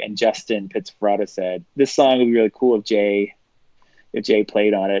work, and Justin Pizzaferrata said, "This song would be really cool if Jay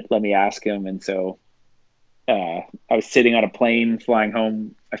played on it. Let me ask him." And so I was sitting on a plane flying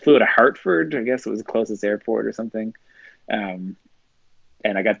home. I flew to Hartford. I guess it was the closest airport or something.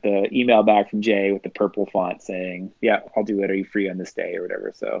 And I got the email back from Jay with the purple font saying, "Yeah, I'll do it. Are you free on this day?" or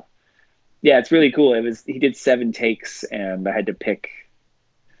whatever. So yeah, it's really cool. He did 7 takes, and I had to pick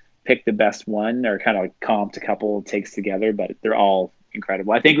the best one, or kind of like comped a couple takes together, but they're all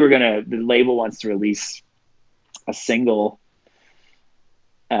incredible. I think the label wants to release a single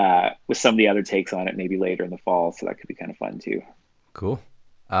with some of the other takes on it maybe later in the fall, so that could be kind of fun too. Cool.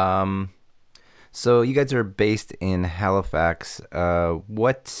 So you guys are based in Halifax.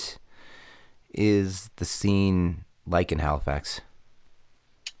 What is the scene like in Halifax?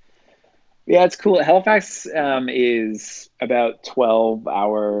 Yeah, it's cool. Halifax is about a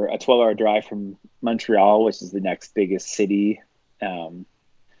 12-hour drive from Montreal, which is the next biggest city. When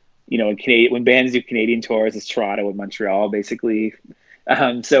bands do Canadian tours, it's Toronto and Montreal, basically.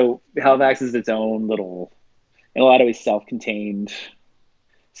 So Halifax is its own little, in a lot of ways, self-contained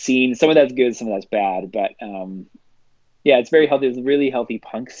scene. Some of that's good, some of that's bad, but yeah, it's very healthy. There's a really healthy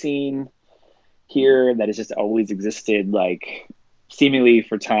punk scene here that has just always existed, like seemingly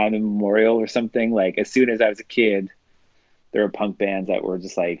for time immemorial or something. Like as soon as I was a kid, there were punk bands that were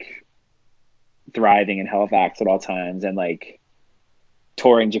just like thriving in Halifax at all times and like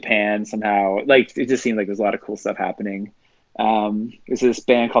touring Japan somehow. Like it just seemed like there's a lot of cool stuff happening. There's this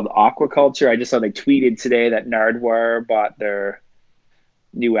band called Aquaculture. I just saw they tweeted today that Nardwuar bought their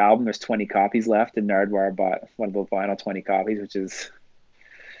new album. There's 20 copies left, and Nardwuar bought one of the vinyl 20 copies, which is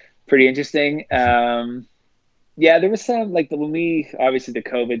pretty interesting. Yeah, there was some like when we obviously the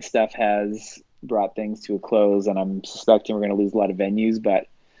COVID stuff has brought things to a close, and I'm suspecting we're going to lose a lot of venues. But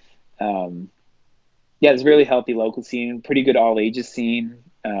yeah, it's a really healthy local scene, pretty good all ages scene,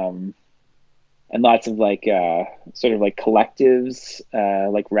 and lots of like sort of like collectives.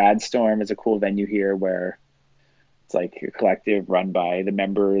 Like Radstorm is a cool venue here where it's like a collective run by the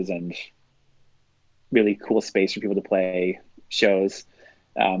members and really cool space for people to play shows.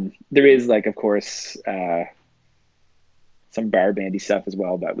 There is like, of course, some bar bandy stuff as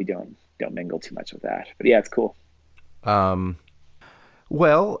well, but we don't mingle too much with that. But yeah, it's cool.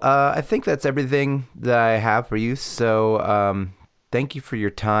 Well, I think that's everything that I have for you. So thank you for your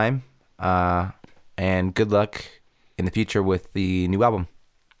time, and good luck in the future with the new album.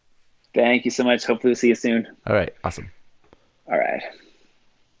 Thank you so much. Hopefully we'll see you soon. All right, awesome. All right.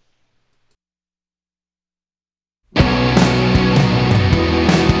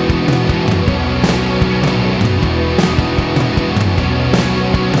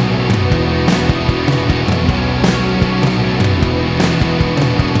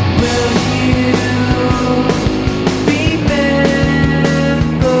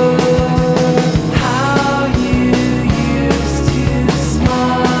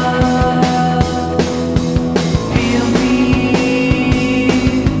 Feel me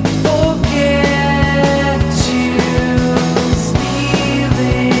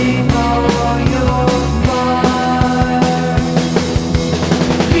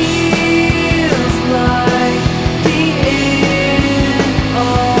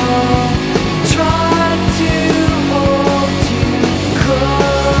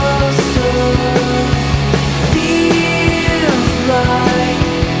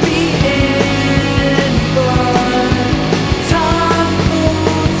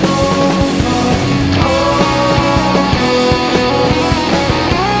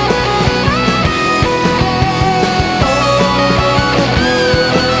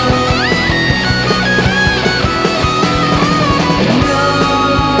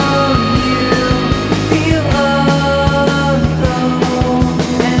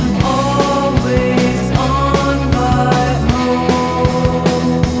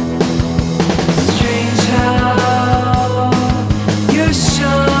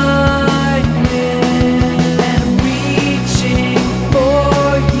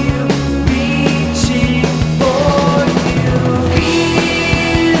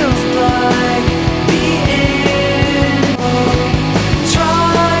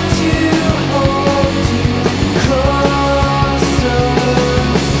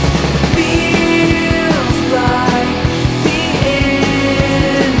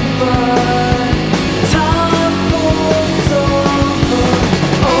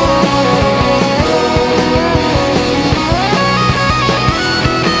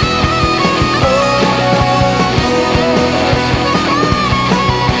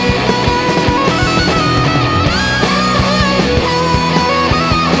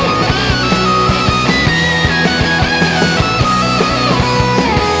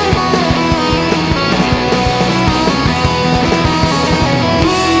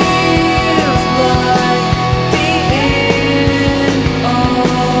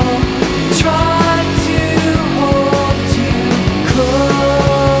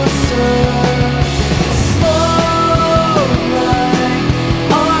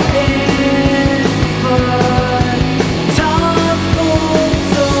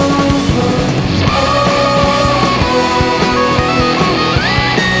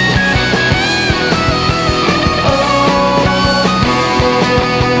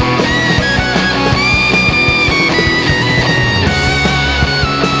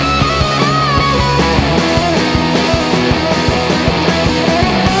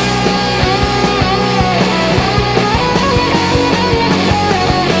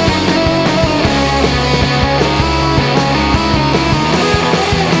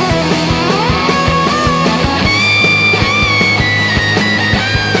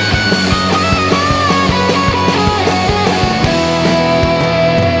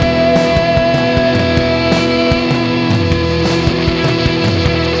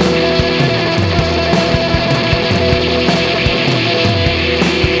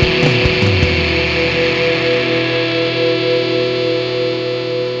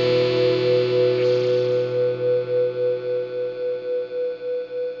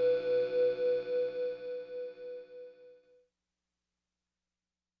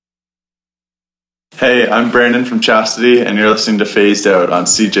Hey, I'm Brandon from Chastity, and you're listening to Phased Out on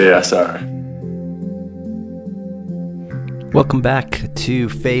CJSR. Welcome back to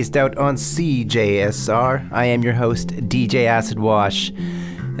Phased Out on CJSR. I am your host, DJ Acid Wash,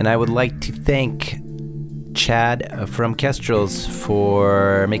 and I would like to thank Chad from Kestrels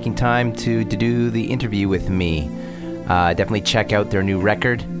for making time to do the interview with me. Definitely check out their new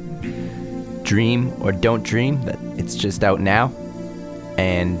record, Dream or Don't Dream. It's just out now.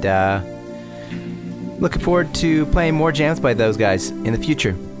 And looking forward to playing more jams by those guys in the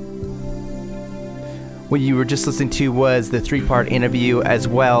future. What you were just listening to was the 3-part interview, as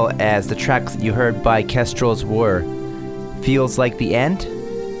well as the tracks that you heard by Kestrels were Feels Like the End,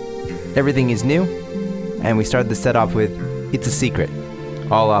 Everything Is New, and we started the set off with It's a Secret,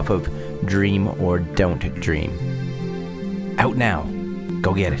 all off of Dream or Don't Dream. Out now.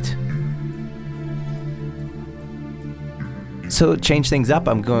 Go get it. So to change things up,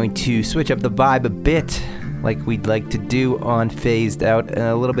 I'm going to switch up the vibe a bit, like we'd like to do on Phased Out, and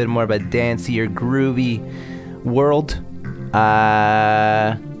a little bit more of a dancier, groovy world.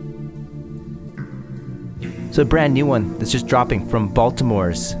 So a brand new one that's just dropping from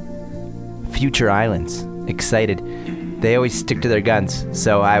Baltimore's Future Islands. Excited. They always stick to their guns.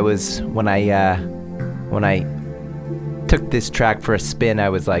 So I was, when I took this track for a spin, I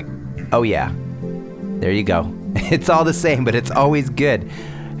was like, oh yeah, there you go. It's all the same, but it's always good.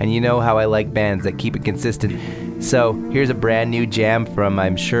 And you know how I like bands that keep it consistent. So here's a brand new jam from,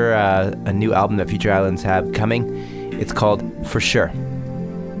 I'm sure, a new album that Future Islands have coming. It's called For Sure.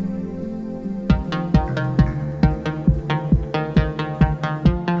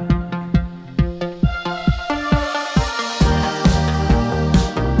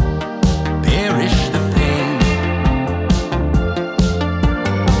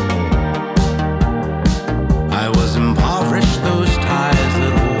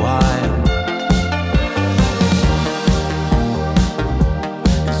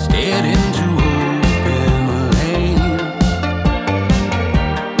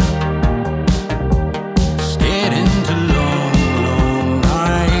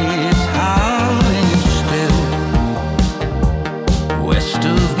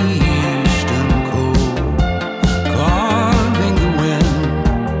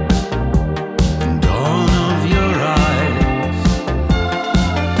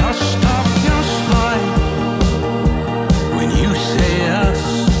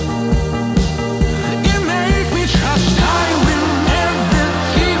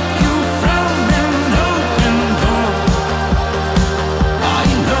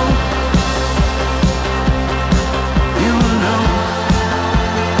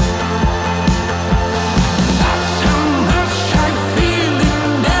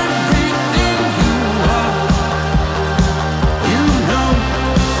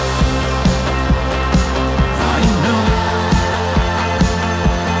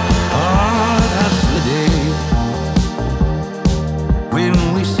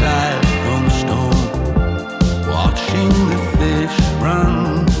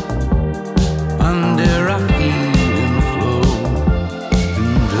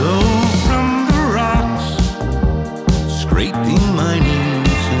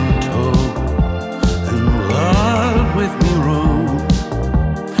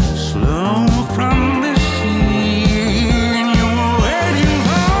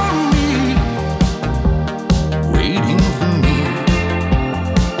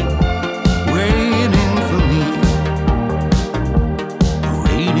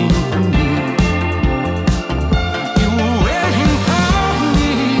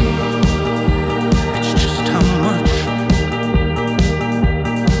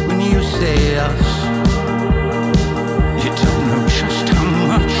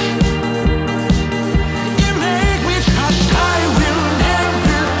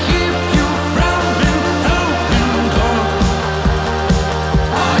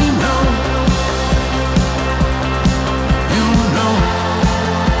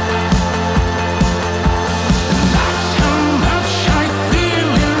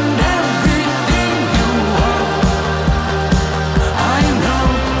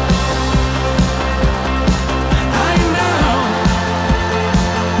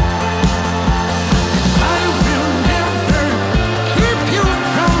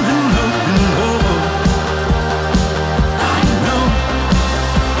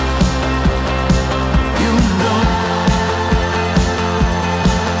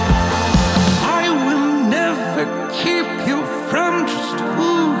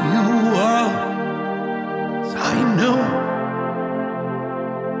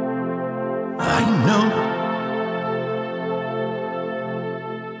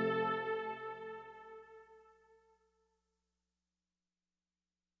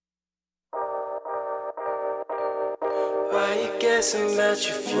 guessing about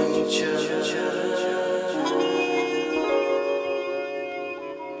your future.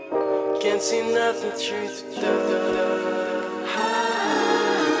 Can't see nothing through the door.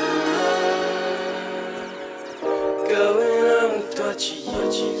 Going on with what you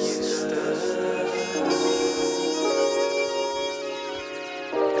used to.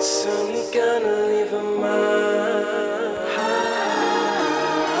 It's only gonna leave a mark.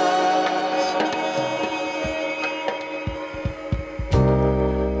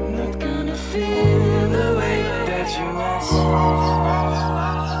 Not gonna feel the way that you asked for.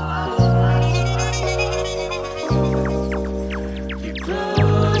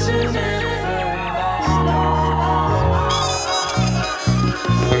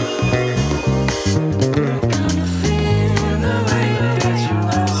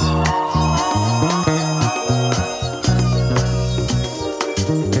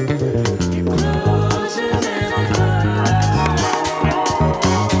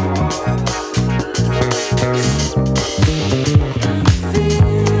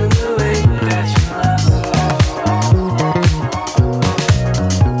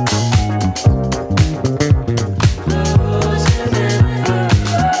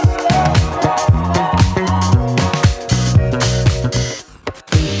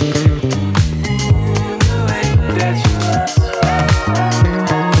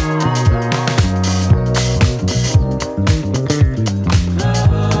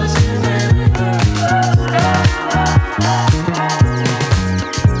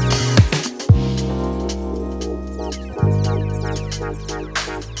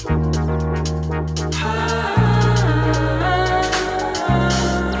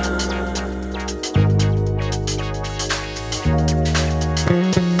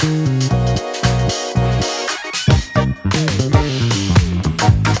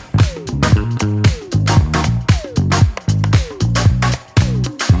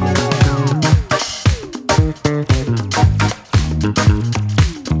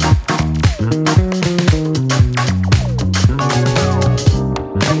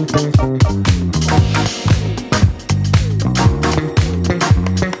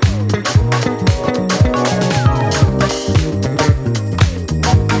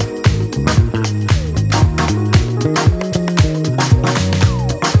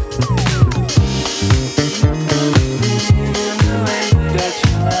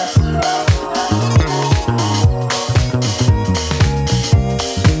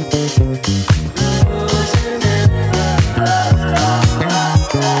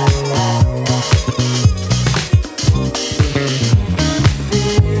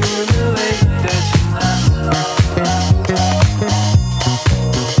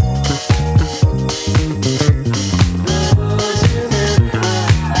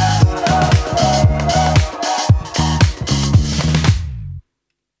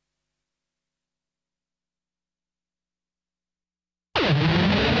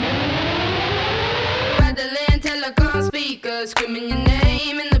 Screaming your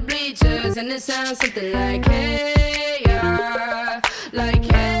name in the bleachers, and it sounds something like hey yeah, like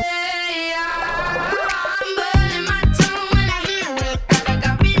hey yeah. I'm burning my tongue when I hear it. Like I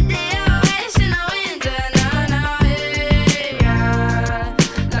read the wish in the winter. No, no, hey yeah,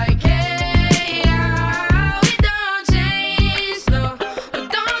 like hey yeah. We don't change, no, we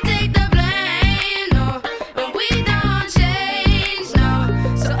don't take the blame, no, and we don't change, no.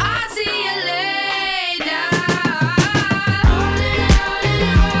 So I see you later.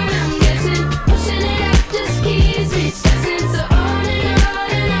 I'm guessing, pushing it up, just keep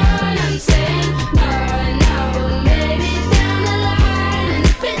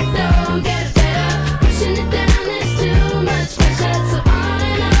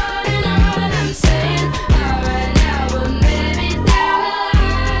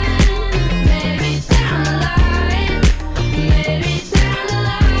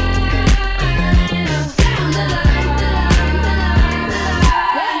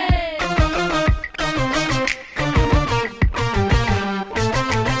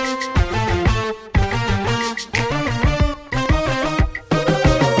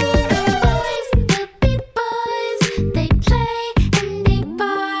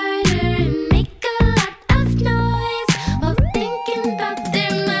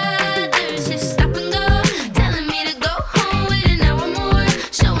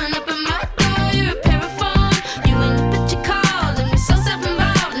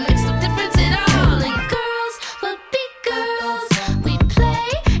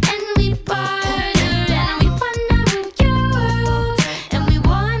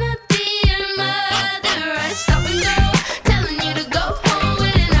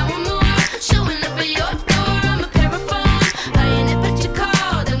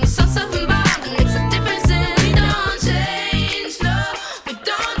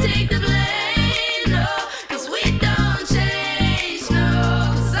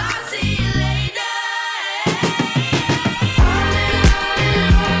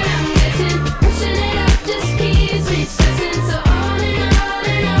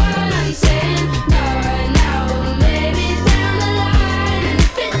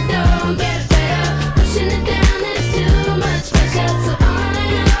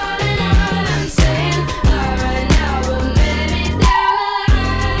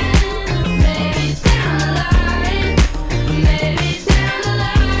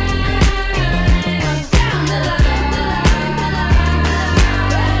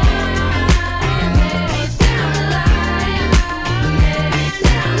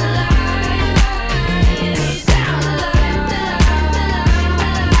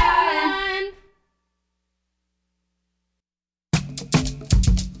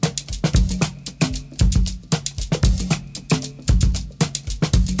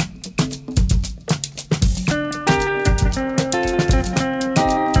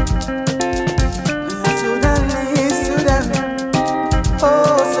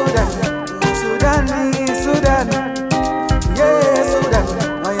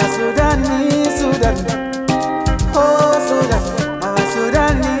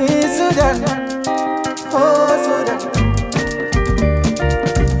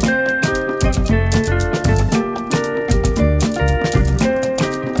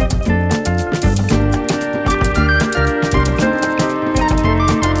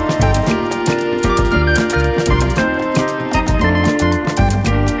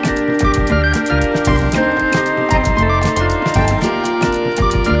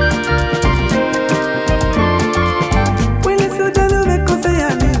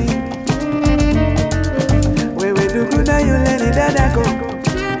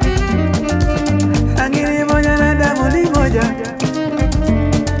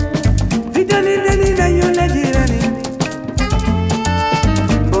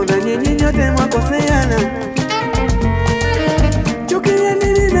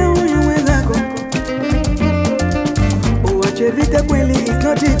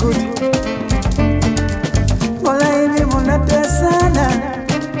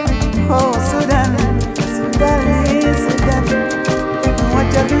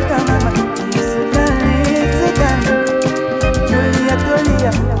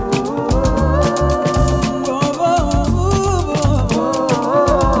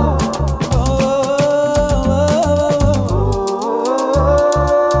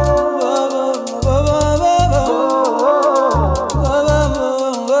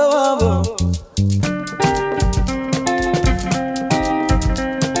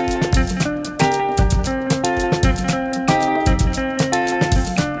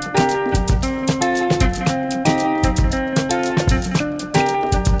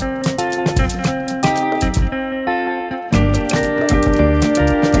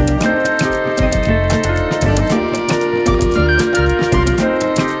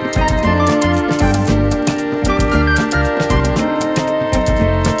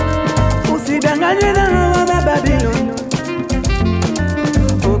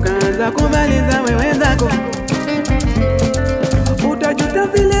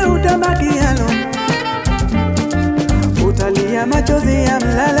utabaki alone, utalia machozi ya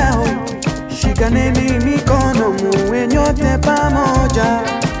mlalao. Shikaneni mikono muwe nyote pamoja.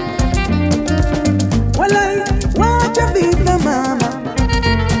 Walai, wacha vita mama,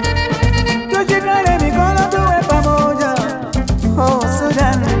 tushikane mikono tuwe pamoja. Oh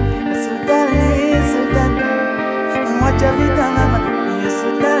Sudan, Sudan, Sudan, wacha vita mama,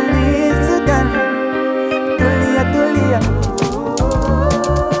 Sudan, Sudan, tulia, tulia.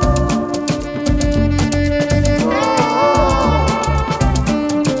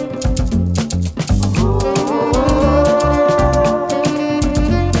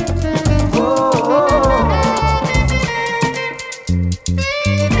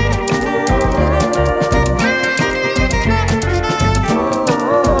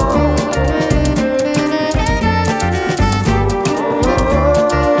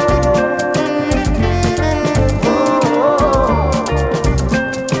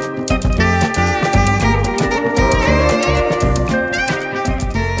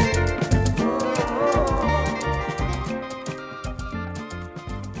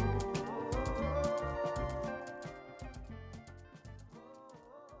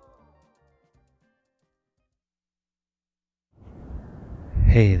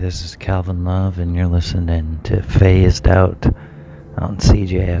 Hey, this is Calvin Love, and you're listening to Phased Out on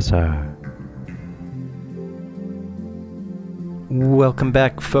CJSR. Welcome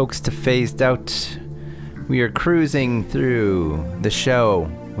back, folks, to Phased Out. We are cruising through the show.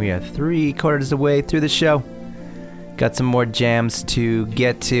 We are 3/4 of the way through the show. Got some more jams to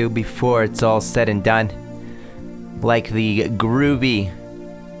get to before it's all said and done. Like the groovy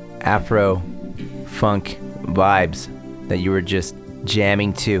Afro funk vibes that you were just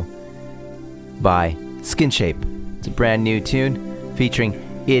jamming to by Skin Shape. It's a brand new tune featuring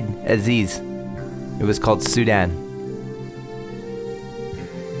Id Aziz. It was called Sudan.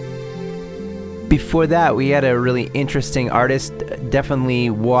 Before that, we had a really interesting artist,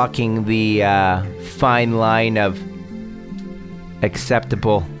 definitely walking the fine line of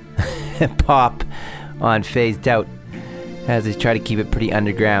acceptable pop on Phased Out, as they try to keep it pretty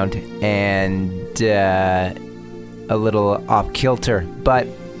underground and a little off kilter, but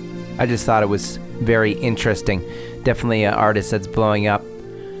I just thought it was very interesting. Definitely an artist that's blowing up.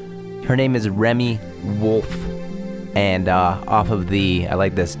 Her name is Remy Wolf, and off of the, I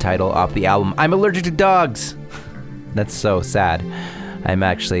like this title, off the album I'm Allergic to Dogs. That's so sad.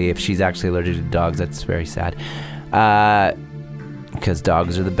 If she's actually allergic to dogs, that's very sad. Because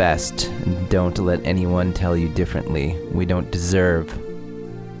dogs are the best, and don't let anyone tell you differently. We don't deserve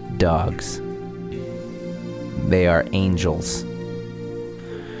dogs. They are angels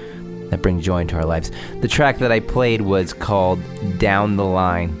that bring joy into our lives. The track that I played was called Down the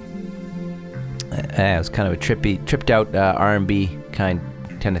Line. It was kind of a tripped out R&B kind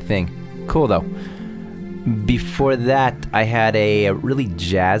of thing. Cool though. Before that, I had a really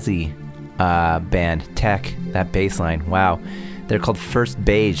jazzy band, Tech, that bass line. Wow. They're called First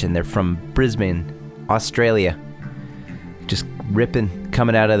Beige, and they're from Brisbane, Australia. Just ripping,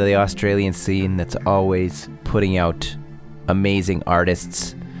 coming out of the Australian scene that's always putting out amazing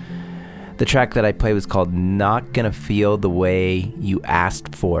artists. The track that I played was called Not Gonna Feel the Way You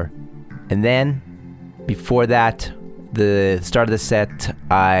Asked For. And then, before that, the start of the set,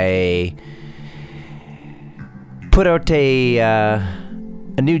 I put out a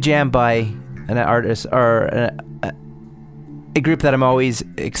new jam by an artist, or a group that I'm always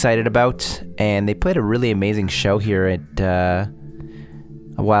excited about, and they played a really amazing show here at a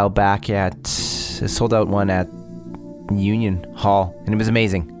while back at a sold out one at Union Hall, and it was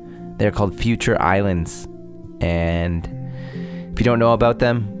amazing. They're called Future Islands, and if you don't know about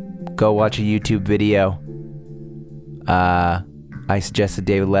them, go watch a YouTube video. I suggested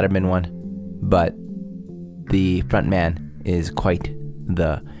David Letterman one, but the frontman is quite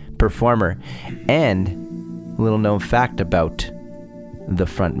the performer. And little known fact about the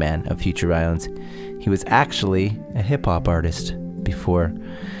frontman of Future Islands, he was actually a hip-hop artist before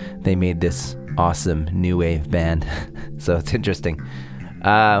they made this awesome new wave band. So it's interesting.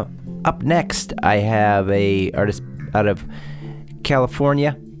 Up next, I have a artist out of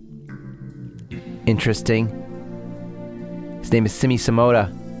California. Interesting. His name is Simi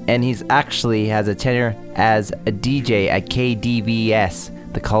Samoda, and he's actually has a tenure as a DJ at KDVS,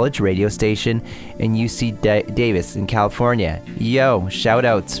 the college radio station in UC Davis in California. Yo, shout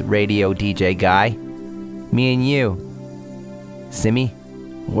outs, radio DJ guy. Me and you, Simi,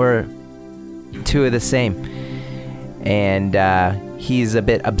 we're two of the same. And he's a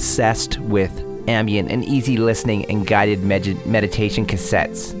bit obsessed with ambient and easy listening and guided meditation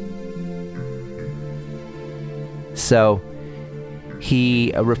cassettes. So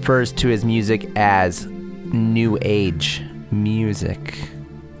He refers to his music as New Age music.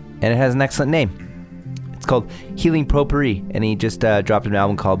 And it has an excellent name. It's called Healing Potpourri, and he just dropped an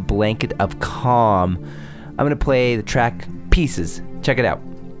album called Blanket of Calm. I'm going to play the track Pieces. Check it out.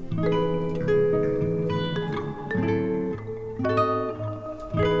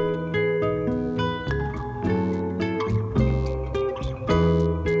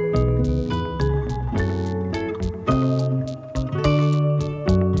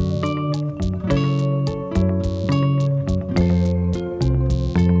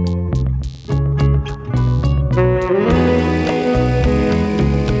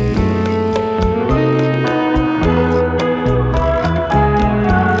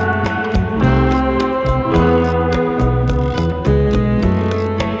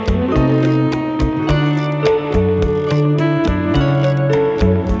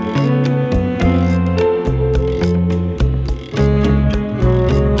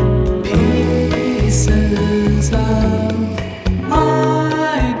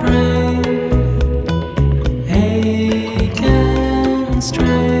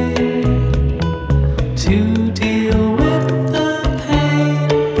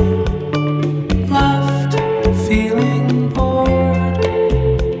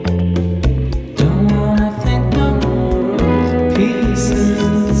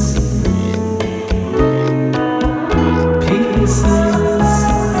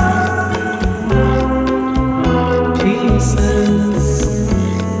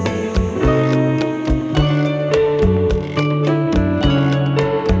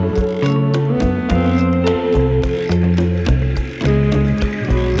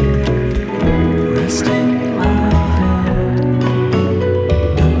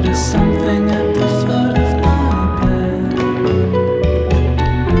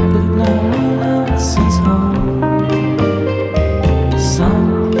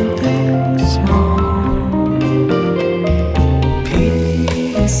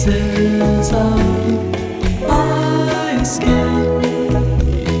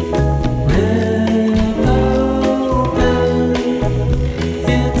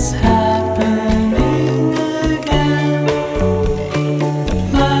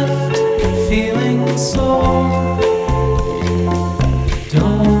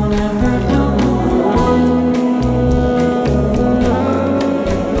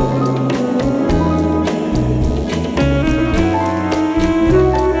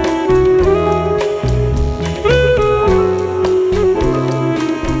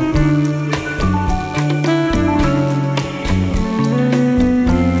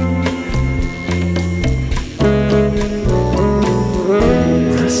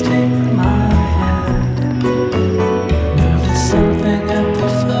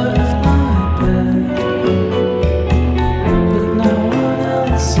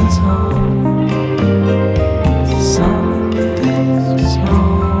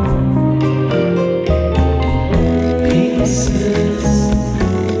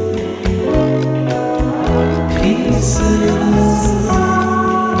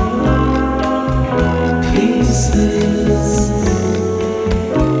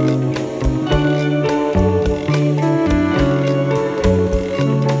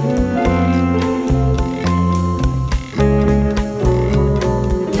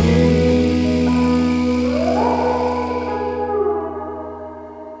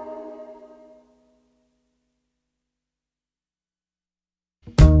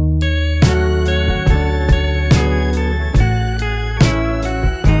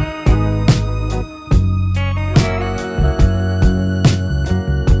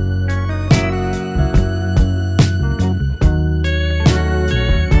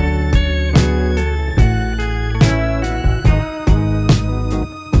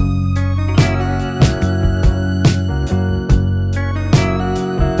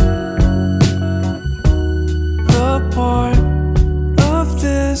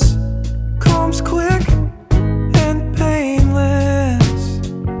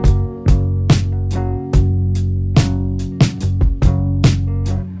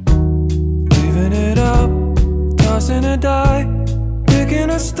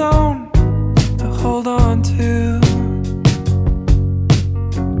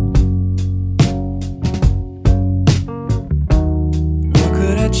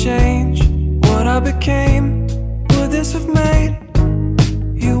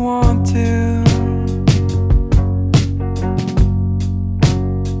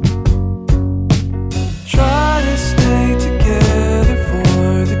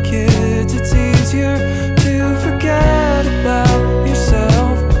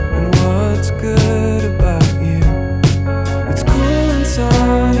 It's cool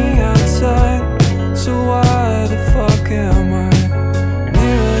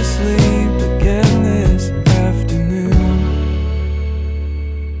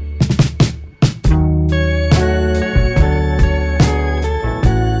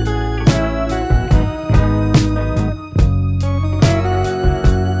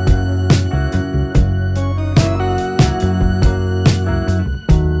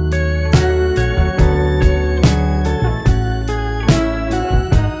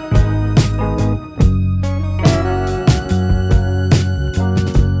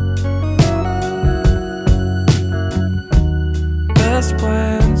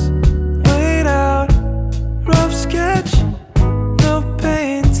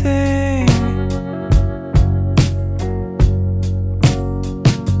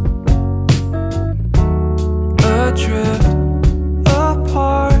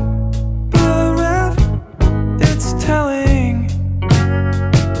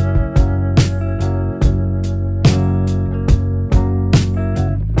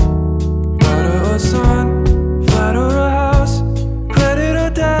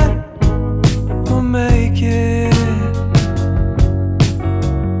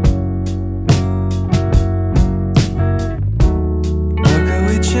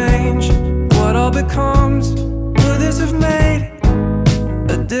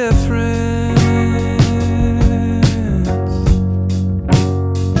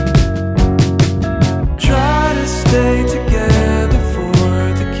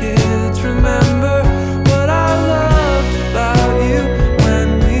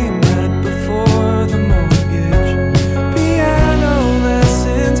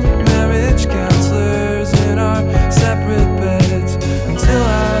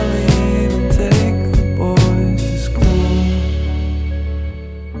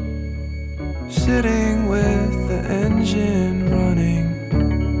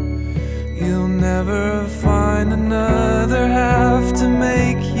never find another half to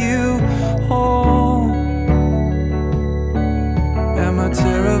make you whole? Am I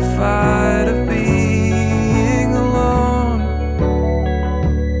terrified of being alone?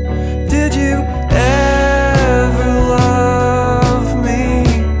 Did you ever love me?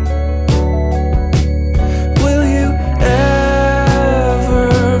 Will you ever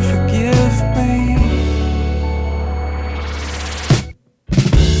forgive me?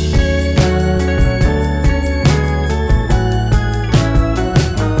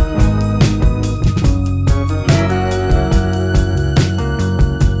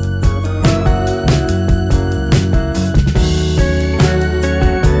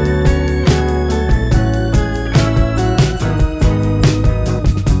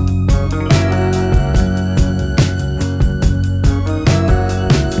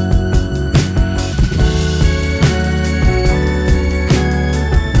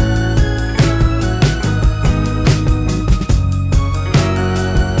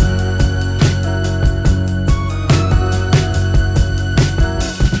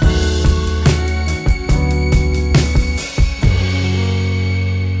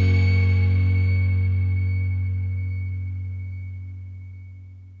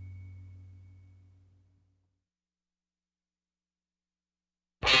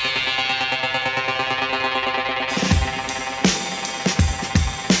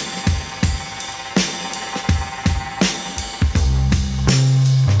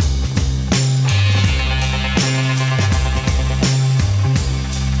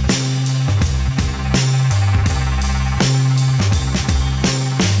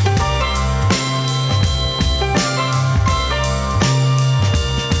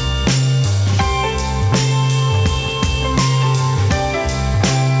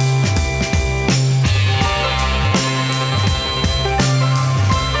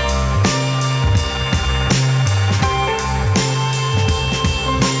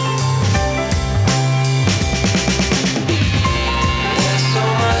 There's so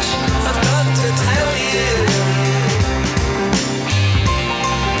much I've got to tell you.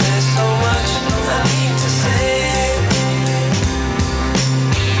 There's so much I need to say.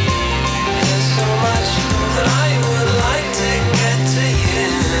 There's so much that I would like to get to you,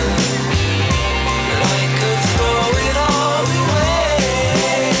 that I could throw it all away.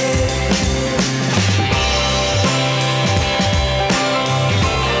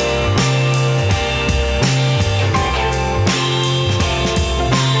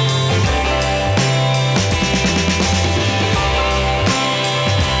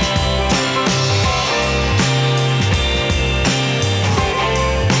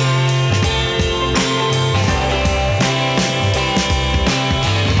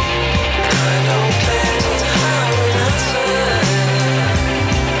 I don't plan to have an answer.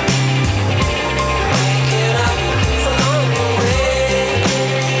 Make it up along the way.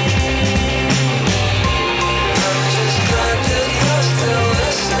 I'm just glad that you're still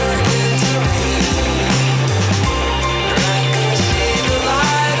listening to me, and I can see the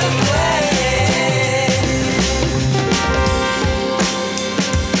light of day.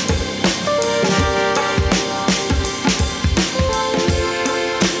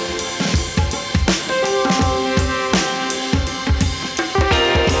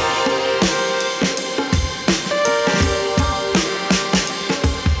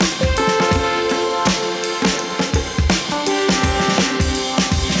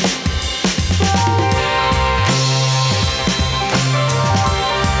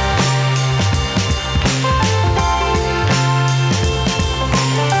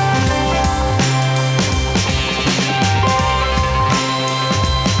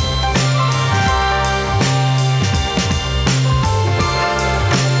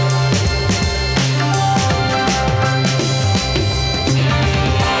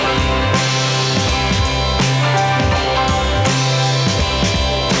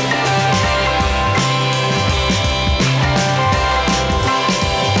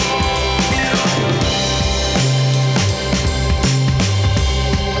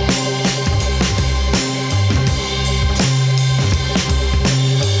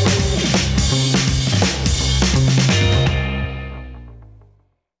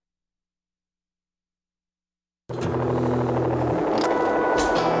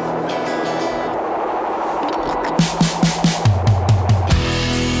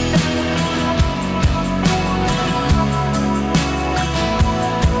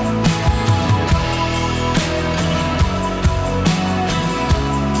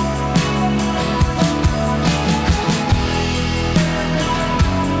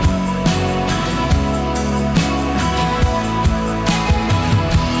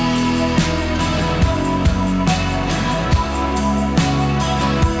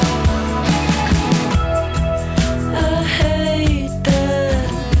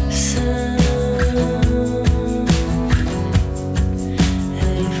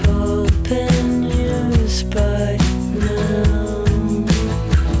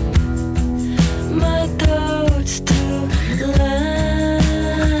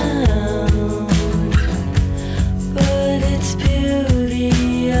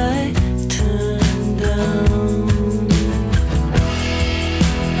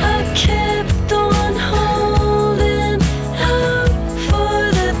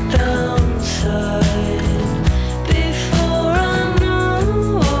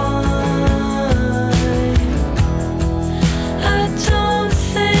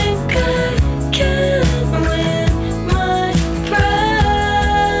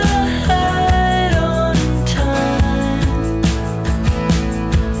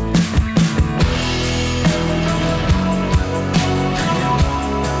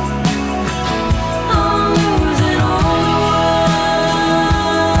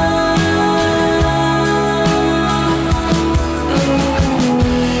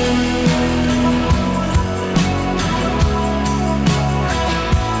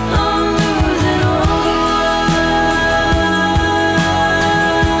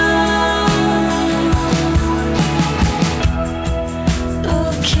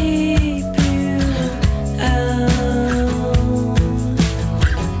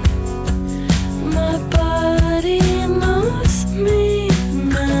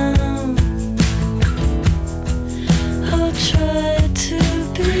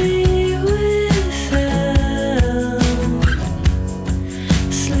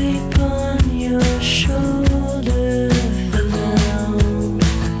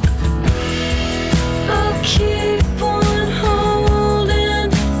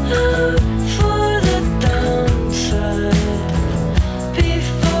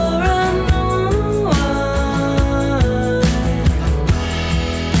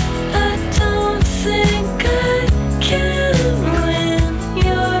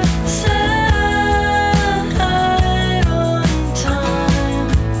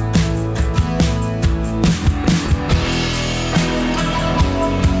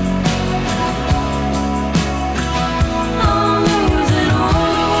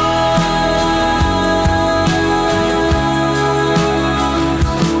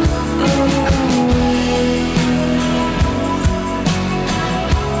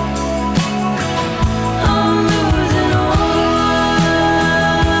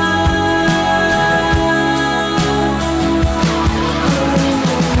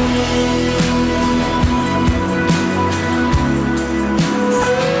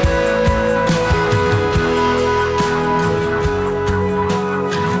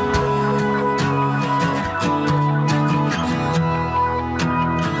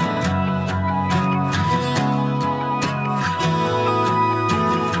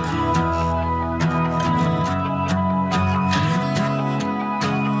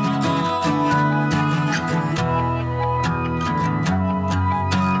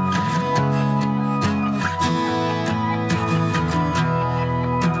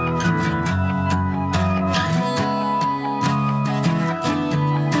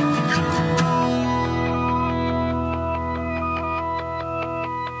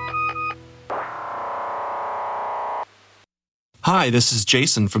 Hi, this is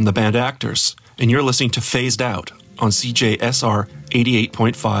Jason from the band Actors, and you're listening to Phased Out on CJSR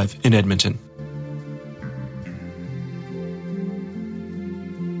 88.5 in Edmonton.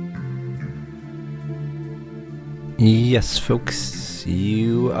 Yes, folks,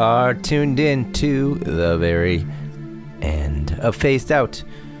 you are tuned in to the very end of Phased Out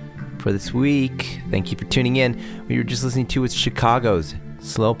for this week. Thank you for tuning in. We were just listening to Chicago's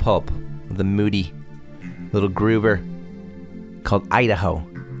Slow Pulp with a moody little groover called Idaho.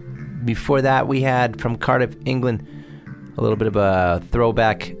 Before that, we had from Cardiff, England, a little bit of a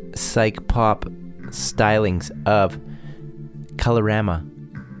throwback psych pop stylings of Colorama.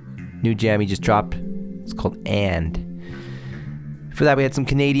 New jam he just dropped. It's called And. For that, we had some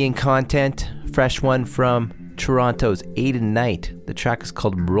Canadian content. Fresh one from Toronto's Aiden Knight. The track is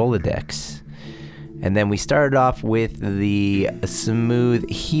called Rolodex. And then we started off with the smooth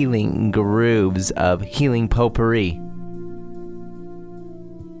healing grooves of Healing Potpourri.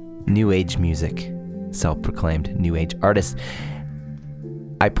 New Age music. Self-proclaimed New Age artist.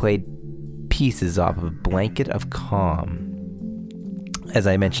 I played pieces off of Blanket of Calm. As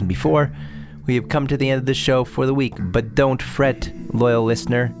I mentioned before, we have come to the end of the show for the week, but don't fret, loyal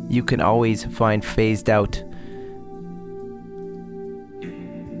listener. You can always find Phased Out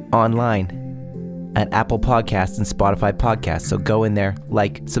online at Apple Podcasts and Spotify Podcasts. So go in there,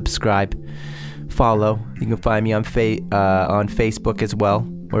 like, subscribe, follow. You can find me on Facebook as well,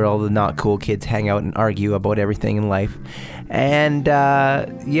 where all the not cool kids hang out and argue about everything in life. And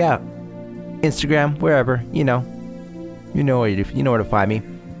yeah, Instagram, wherever, you know where to find me.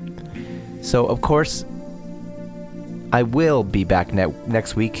 So of course, I will be back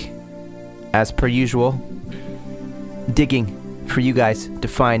next week, as per usual, digging for you guys to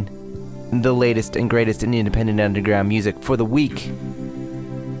find the latest and greatest in independent underground music for the week.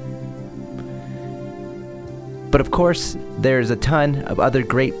 But of course, there's a ton of other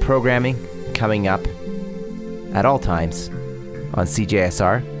great programming coming up at all times on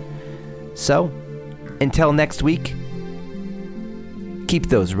CJSR. So, until next week, keep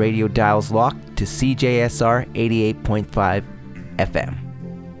those radio dials locked to CJSR 88.5 FM.